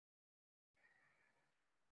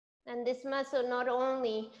 And this muscle not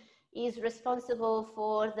only is responsible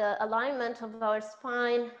for the alignment of our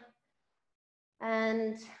spine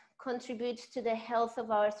and contributes to the health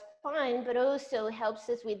of our spine, but also helps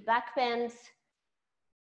us with back bends.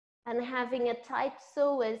 And having a tight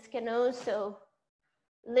psoas can also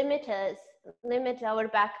limit our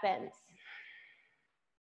back bends.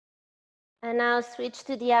 And now switch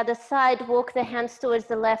to the other side, walk the hands towards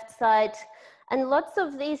the left side. And lots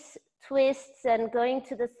of these twists and going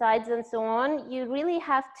to the sides and so on, you really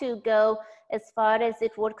have to go as far as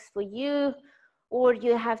it works for you, or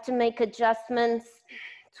you have to make adjustments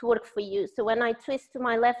to work for you. So when I twist to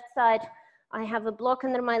my left side, I have a block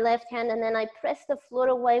under my left hand, and then I press the floor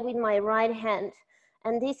away with my right hand.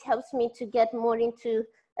 And this helps me to get more into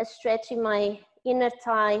a stretch in my inner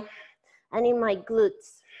thigh and in my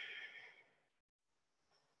glutes.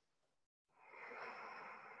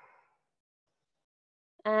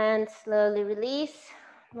 And slowly release,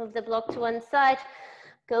 move the block to one side,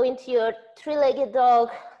 go into your three-legged dog,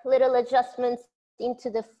 little adjustments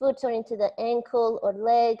into the foot or into the ankle or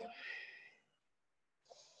leg.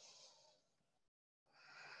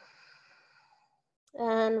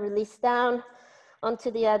 And release down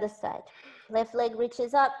onto the other side. Left leg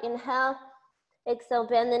reaches up, inhale, exhale,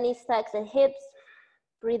 bend the knees, stack the hips,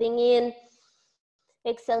 breathing in,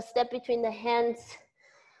 exhale, step between the hands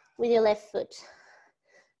with your left foot.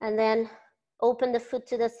 And then open the foot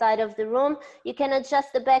to the side of the room. You can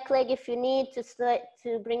adjust the back leg if you need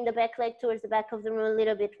to bring the back leg towards the back of the room a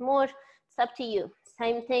little bit more. It's up to you.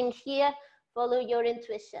 Same thing here, follow your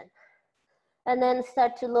intuition. And then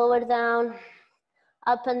start to lower down,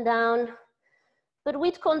 up and down. But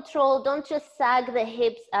with control, don't just sag the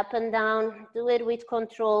hips up and down. Do it with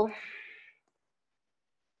control.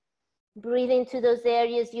 Breathe into those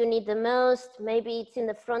areas you need the most. Maybe it's in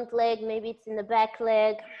the front leg, maybe it's in the back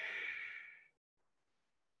leg.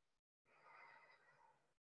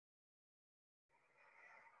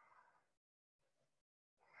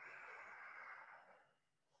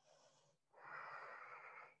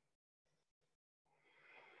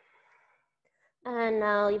 And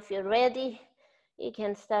now if you're ready, you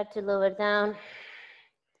can start to lower down,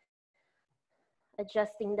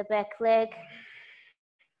 adjusting the back leg.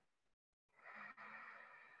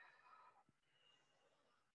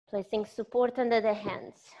 Placing support under the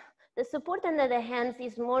hands. The support under the hands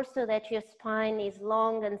is more so that your spine is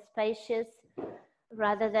long and spacious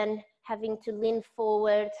rather than having to lean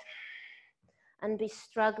forward and be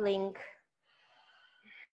struggling.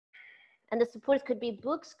 And the support could be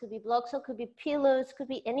books, could be blocks, or could be pillows, could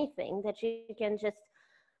be anything that you can just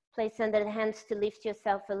place under the hands to lift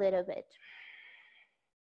yourself a little bit.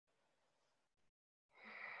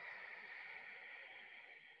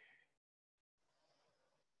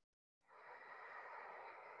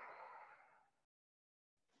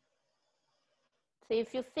 So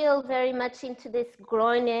if you feel very much into this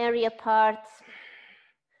groin area part,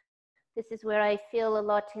 this is where I feel a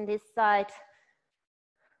lot in this side.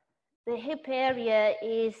 The hip area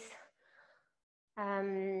is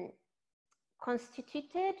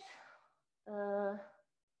constituted, I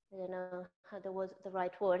don't know how that was the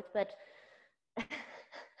right word, but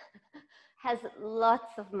has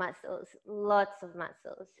lots of muscles, lots of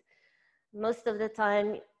muscles. Most of the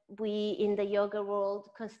time, we in the yoga world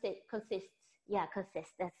consists,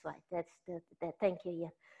 that's right, thank you,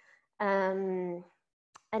 yeah.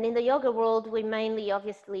 And in the yoga world, we mainly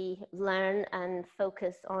obviously learn and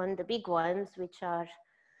focus on the big ones, which are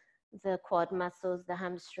the quad muscles, the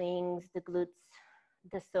hamstrings, the glutes,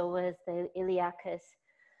 the psoas, the iliacus,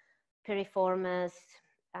 piriformis,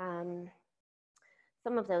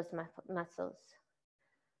 some of those muscles.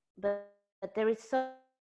 But there is so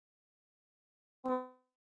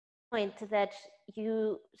point that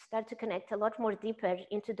you start to connect a lot more deeper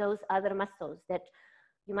into those other muscles that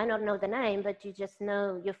you might not know the name, but you just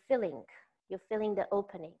know you're feeling the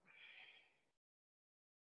opening.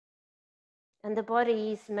 And the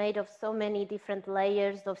body is made of so many different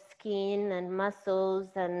layers of skin and muscles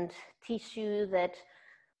and tissue that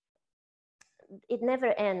it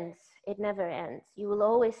never ends. It never ends. You will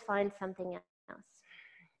always find something else.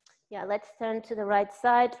 Yeah, let's turn to the right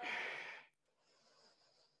side.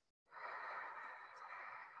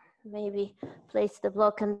 Maybe place the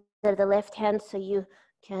block under the left hand so you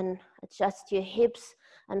can adjust your hips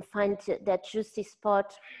and find that juicy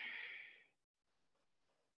spot.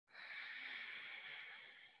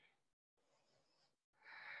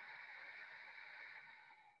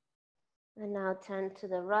 And now turn to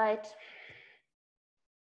the right.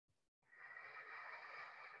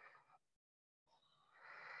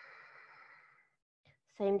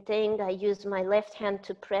 Same thing, I use my left hand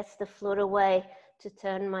to press the floor away to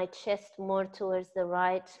turn my chest more towards the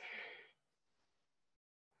right.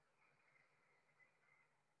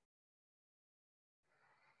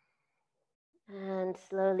 And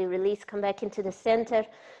slowly release, come back into the center,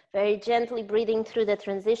 very gently breathing through the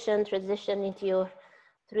transition into your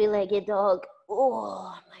three-legged dog.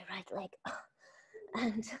 Oh, my right leg.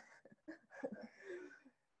 And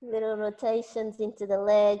little rotations into the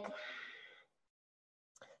leg.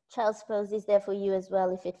 Child's pose is there for you as well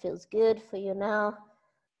if it feels good for you now.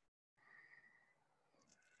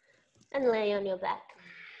 And lay on your back.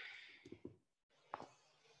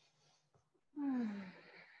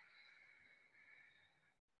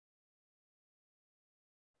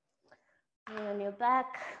 Lay on your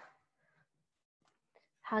back.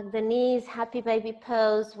 Hug the knees, happy baby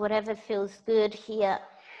pose, whatever feels good here.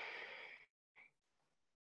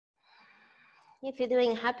 If you're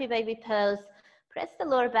doing happy baby pose, press the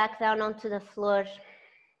lower back down onto the floor.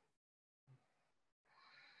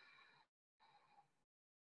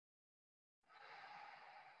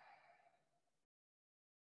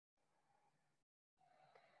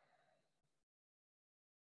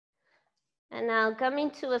 And now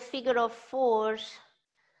coming to a figure of four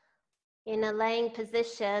in a laying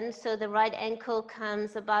position. So the right ankle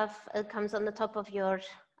comes above, comes on the top of your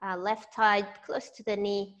left thigh, close to the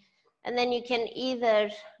knee. And then you can either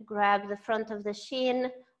grab the front of the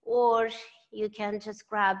shin or you can just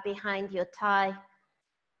grab behind your thigh,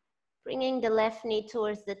 bringing the left knee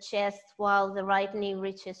towards the chest while the right knee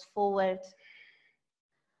reaches forward.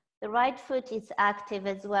 The right foot is active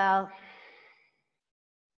as well.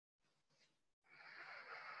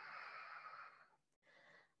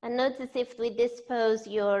 And notice if with this pose,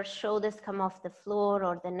 your shoulders come off the floor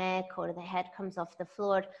or the neck or the head comes off the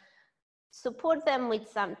floor. Support them with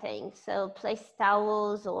something. So place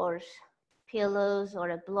towels or pillows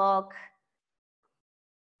or a block.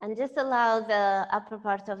 And just allow the upper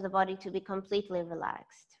part of the body to be completely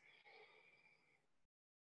relaxed.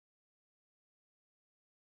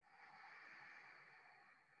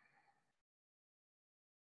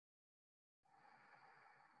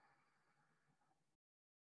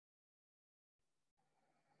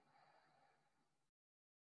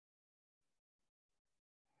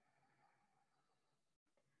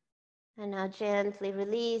 And now gently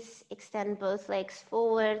release, extend both legs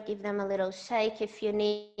forward, give them a little shake if you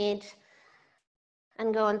need,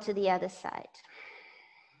 and go on to the other side.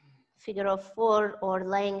 Figure of four or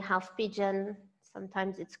laying half pigeon.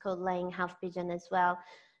 Sometimes it's called laying half pigeon as well.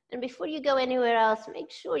 And before you go anywhere else,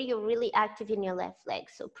 make sure you're really active in your left leg.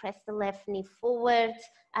 So press the left knee forward,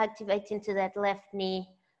 activate into that left knee,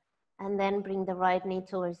 and then bring the right knee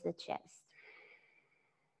towards the chest.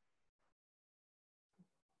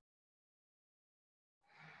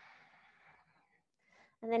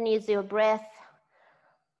 And then use your breath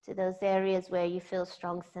to those areas where you feel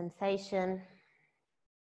strong sensation.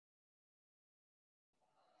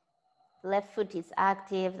 The left foot is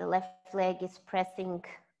active, the left leg is pressing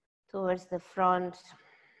towards the front,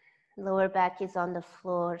 lower back is on the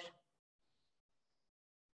floor.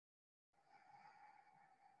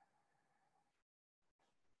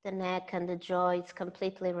 The neck and the jaw is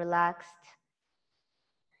completely relaxed.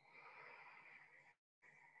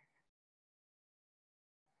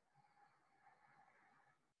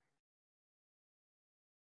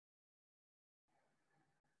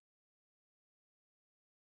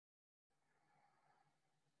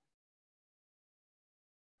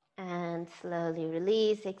 And slowly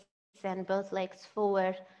release, extend both legs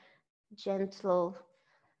forward, gentle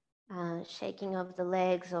shaking of the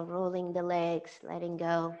legs or rolling the legs, letting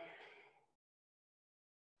go.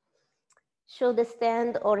 Shoulder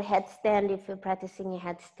stand or headstand if you're practicing a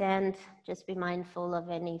headstand. Just be mindful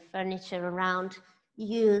of any furniture around.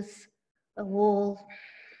 Use a wall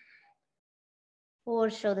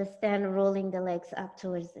or shoulder stand, rolling the legs up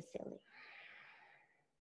towards the ceiling.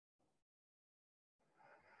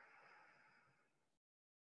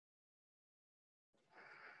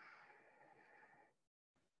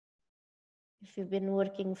 If you've been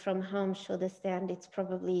working from home, shoulder stand, it's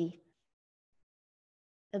probably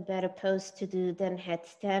a better pose to do than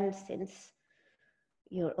headstand, since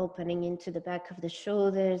you're opening into the back of the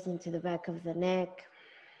shoulders, into the back of the neck.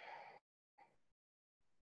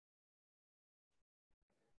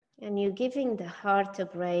 And you're giving the heart a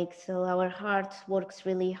break. So our heart works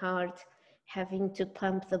really hard, having to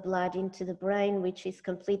pump the blood into the brain, which is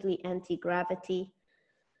completely anti-gravity.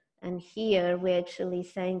 And here we're actually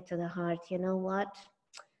saying to the heart, you know what?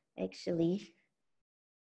 Actually,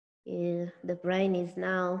 the brain is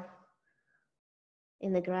now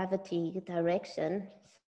in the gravity direction.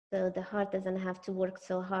 So the heart doesn't have to work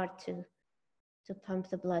so hard to pump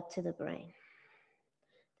the blood to the brain.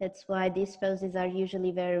 That's why these poses are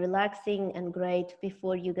usually very relaxing and great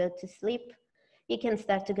before you go to sleep. You can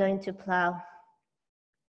start to go into plow,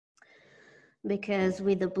 because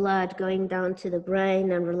with the blood going down to the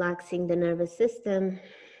brain and relaxing the nervous system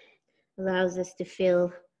allows us to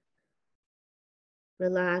feel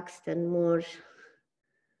relaxed and more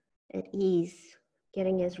at ease,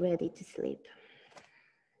 getting us ready to sleep.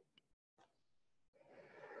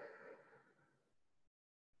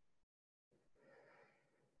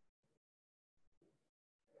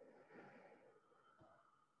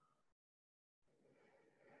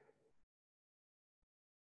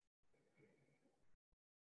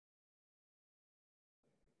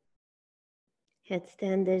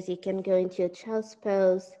 Headstanders, you can go into a child's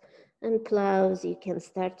pose, and plows, you can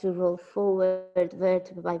start to roll forward,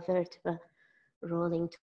 vertebra by vertebra, rolling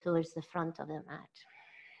towards the front of the mat.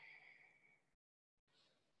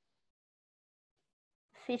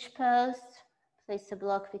 Fish pose, place a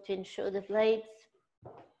block between shoulder blades,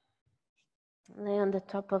 lay on the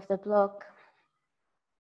top of the block.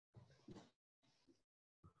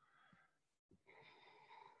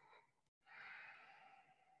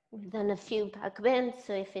 We've done a few back bends,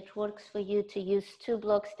 so if it works for you to use 2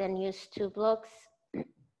 blocks, then use 2 blocks. I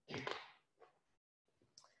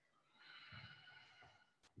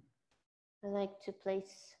like to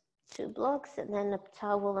place 2 blocks and then a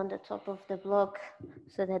towel on the top of the block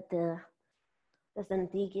so that the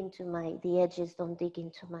edges don't dig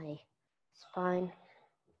into my spine.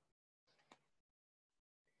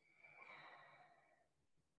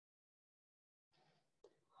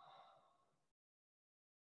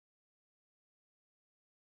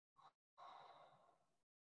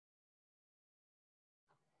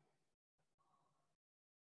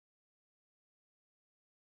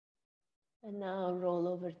 And now roll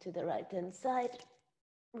over to the right hand side,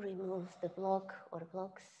 remove the block or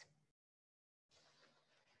blocks.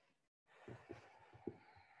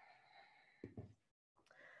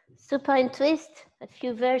 Supine twist, a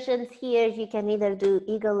few versions here. You can either do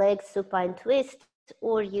eagle leg supine twist,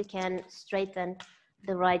 or you can straighten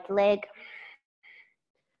the right leg.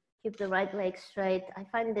 Keep the right leg straight. I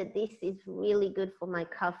find that this is really good for my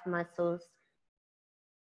calf muscles.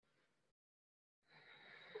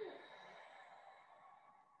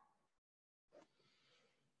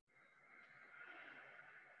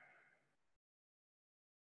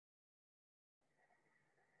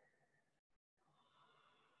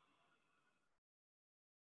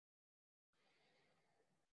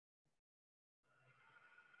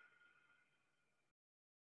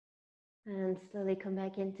 And slowly come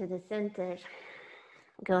back into the center.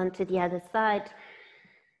 Go on to the other side.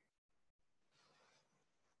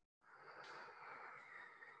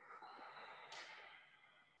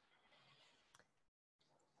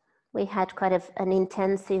 We had quite an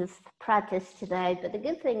intensive practice today, but the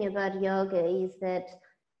good thing about yoga is that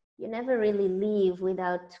you never really leave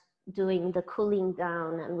without doing the cooling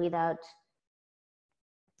down and without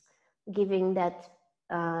giving that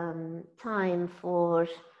time for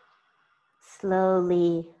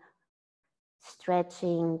slowly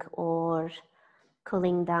stretching or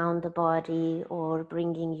cooling down the body or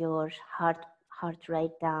bringing your heart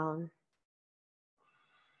rate down.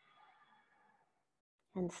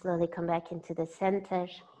 And slowly come back into the center.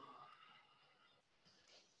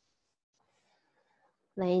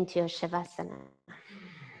 Lay into your Shavasana.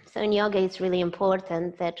 So in yoga, it's really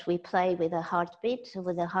important that we play with a heartbeat,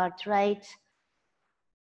 with a heart rate,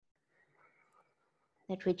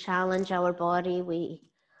 that we challenge our body, we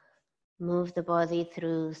move the body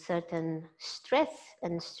through certain stress,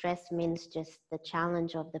 and stress means just the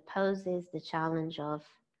challenge of the poses, the challenge of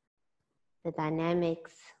the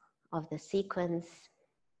dynamics of the sequence.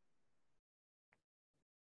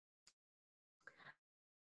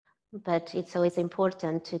 But it's always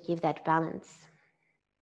important to give that balance.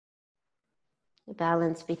 A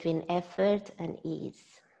balance between effort and ease.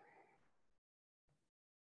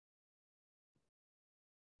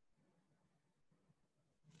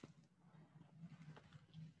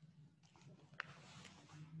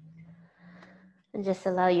 And just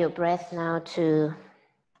allow your breath now to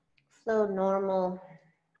flow normal.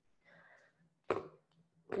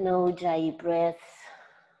 No ujjayi breath.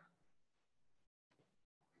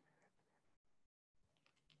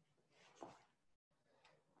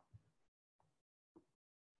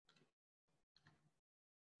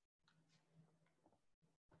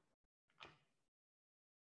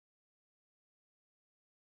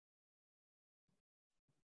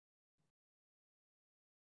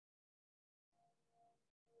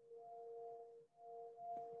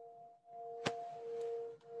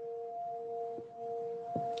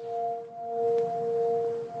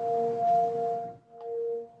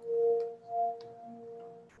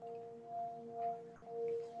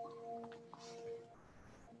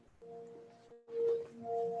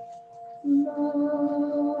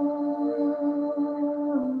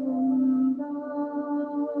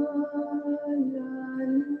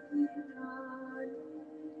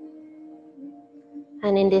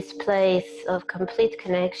 And in this place of complete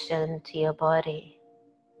connection to your body,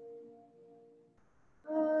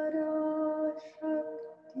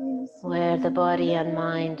 where the body and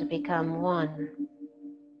mind become one,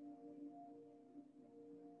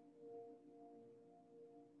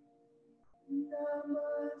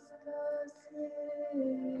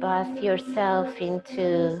 bath yourself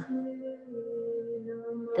into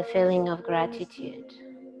the feeling of gratitude.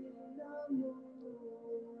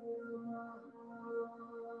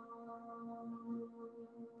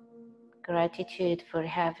 Gratitude for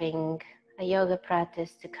having a yoga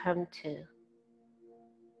practice to come to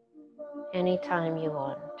anytime you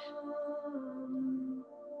want.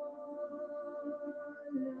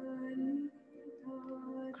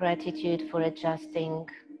 Gratitude for adjusting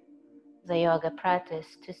the yoga practice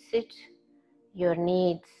to suit your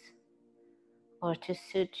needs or to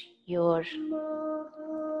suit your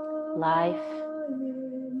life,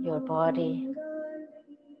 your body.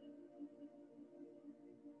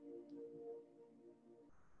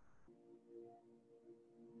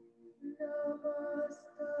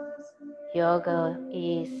 Yoga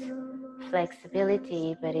is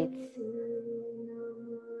flexibility, but it's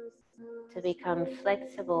to become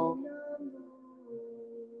flexible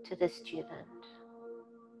to the student.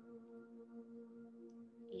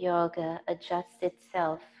 Yoga adjusts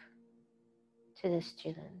itself to the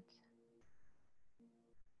student.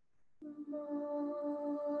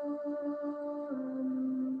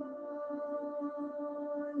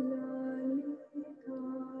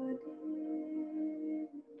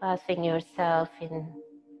 Bathing yourself in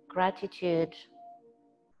gratitude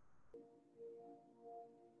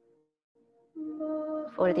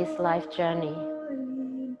for this life journey.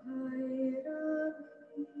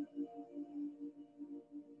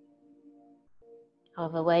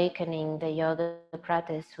 Of awakening the yoga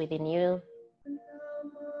practice within you.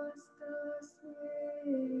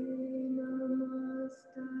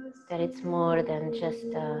 That it's more than just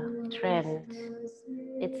a trend,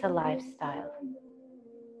 it's a lifestyle.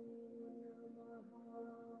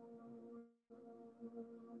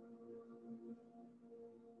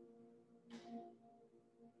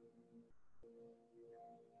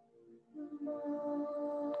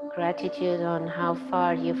 Gratitude on how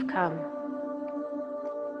far you've come.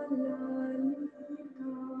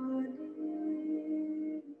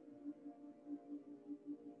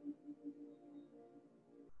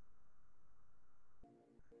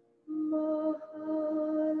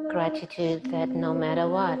 Gratitude that no matter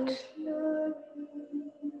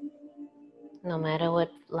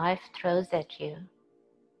what life throws at you,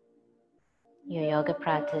 your yoga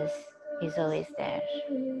practice is always there.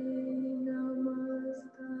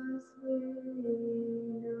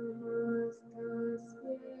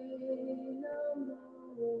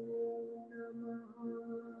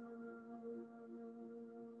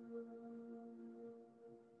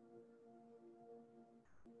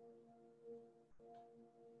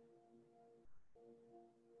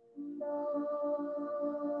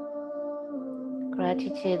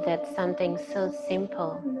 Gratitude that something so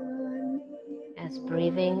simple as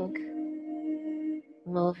breathing,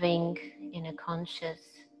 moving in a conscious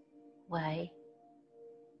way,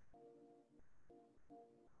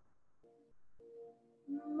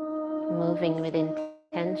 moving with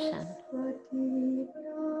intention,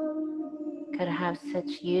 could have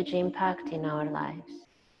such huge impact in our lives.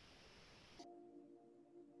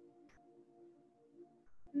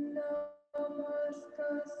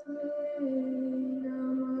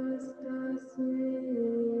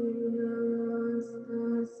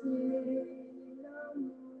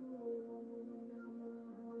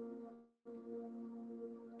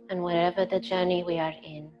 And wherever the journey we are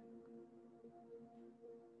in,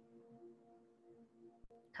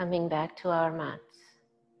 coming back to our mats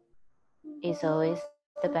is always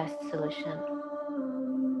the best solution,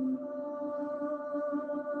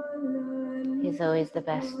 is always the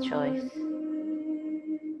best choice.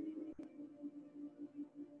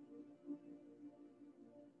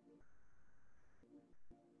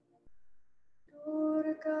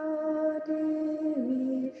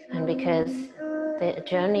 And because the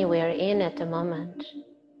journey we are in at the moment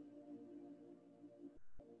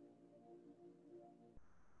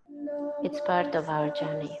it's part of our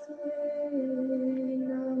journey.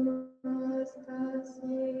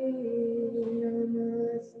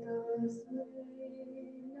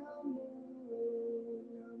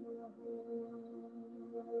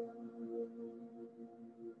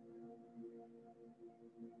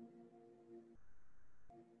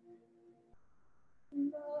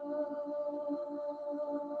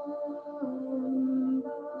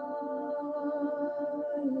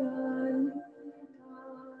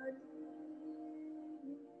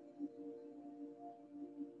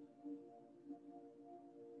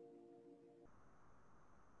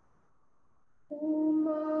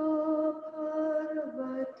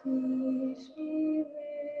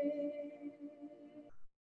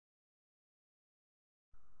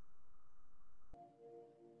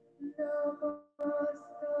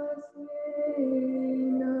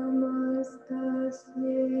 You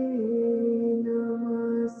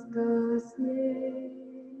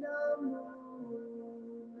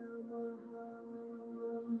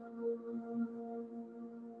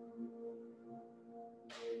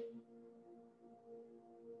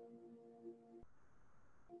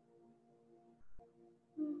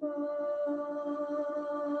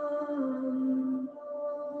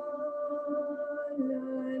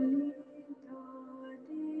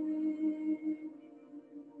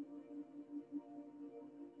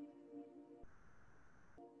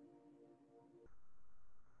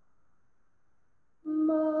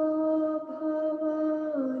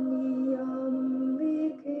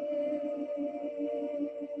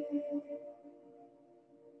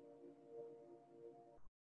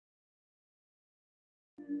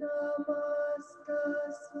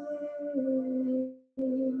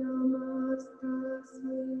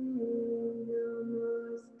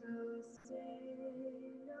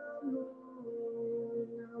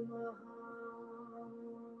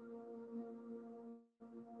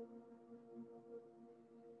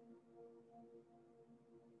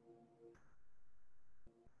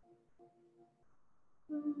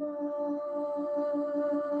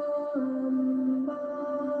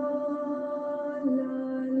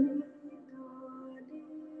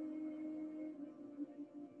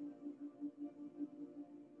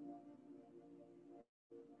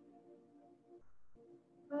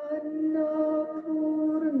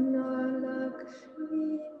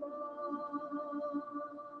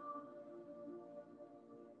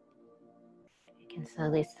can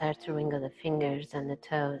slowly start to wrinkle the fingers and the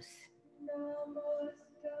toes.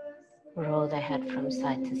 Roll the head from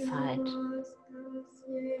side to side.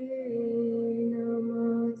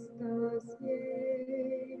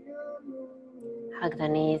 Hug the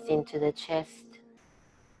knees into the chest.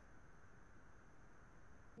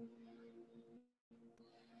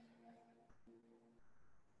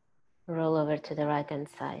 Roll over to the right hand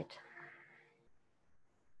side.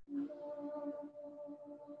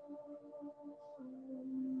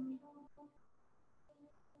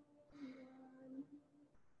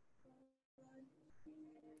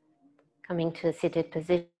 Coming to a seated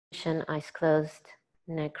position, eyes closed,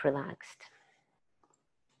 neck relaxed.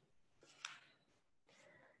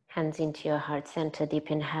 Hands into your heart center, deep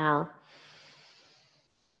inhale.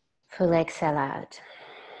 Full exhale out.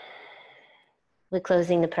 We're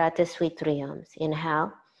closing the practice with 3 Oms.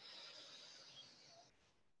 Inhale.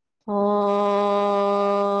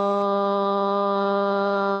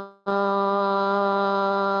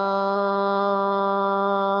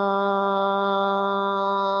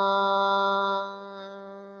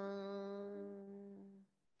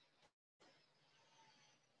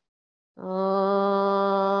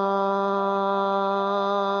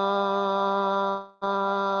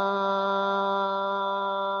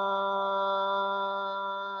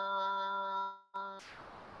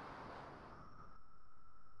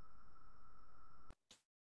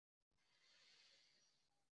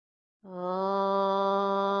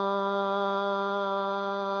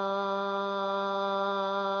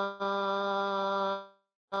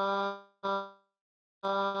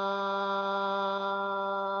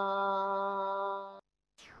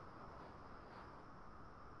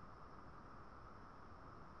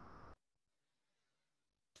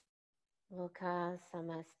 Loka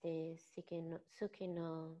Samaste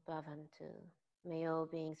Sukhino Bhavantu. May all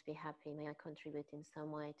beings be happy. May I contribute in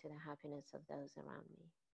some way to the happiness of those around me.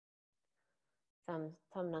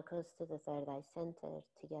 Thumb knuckles to the third eye center.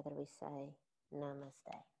 Together we say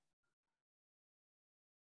Namaste.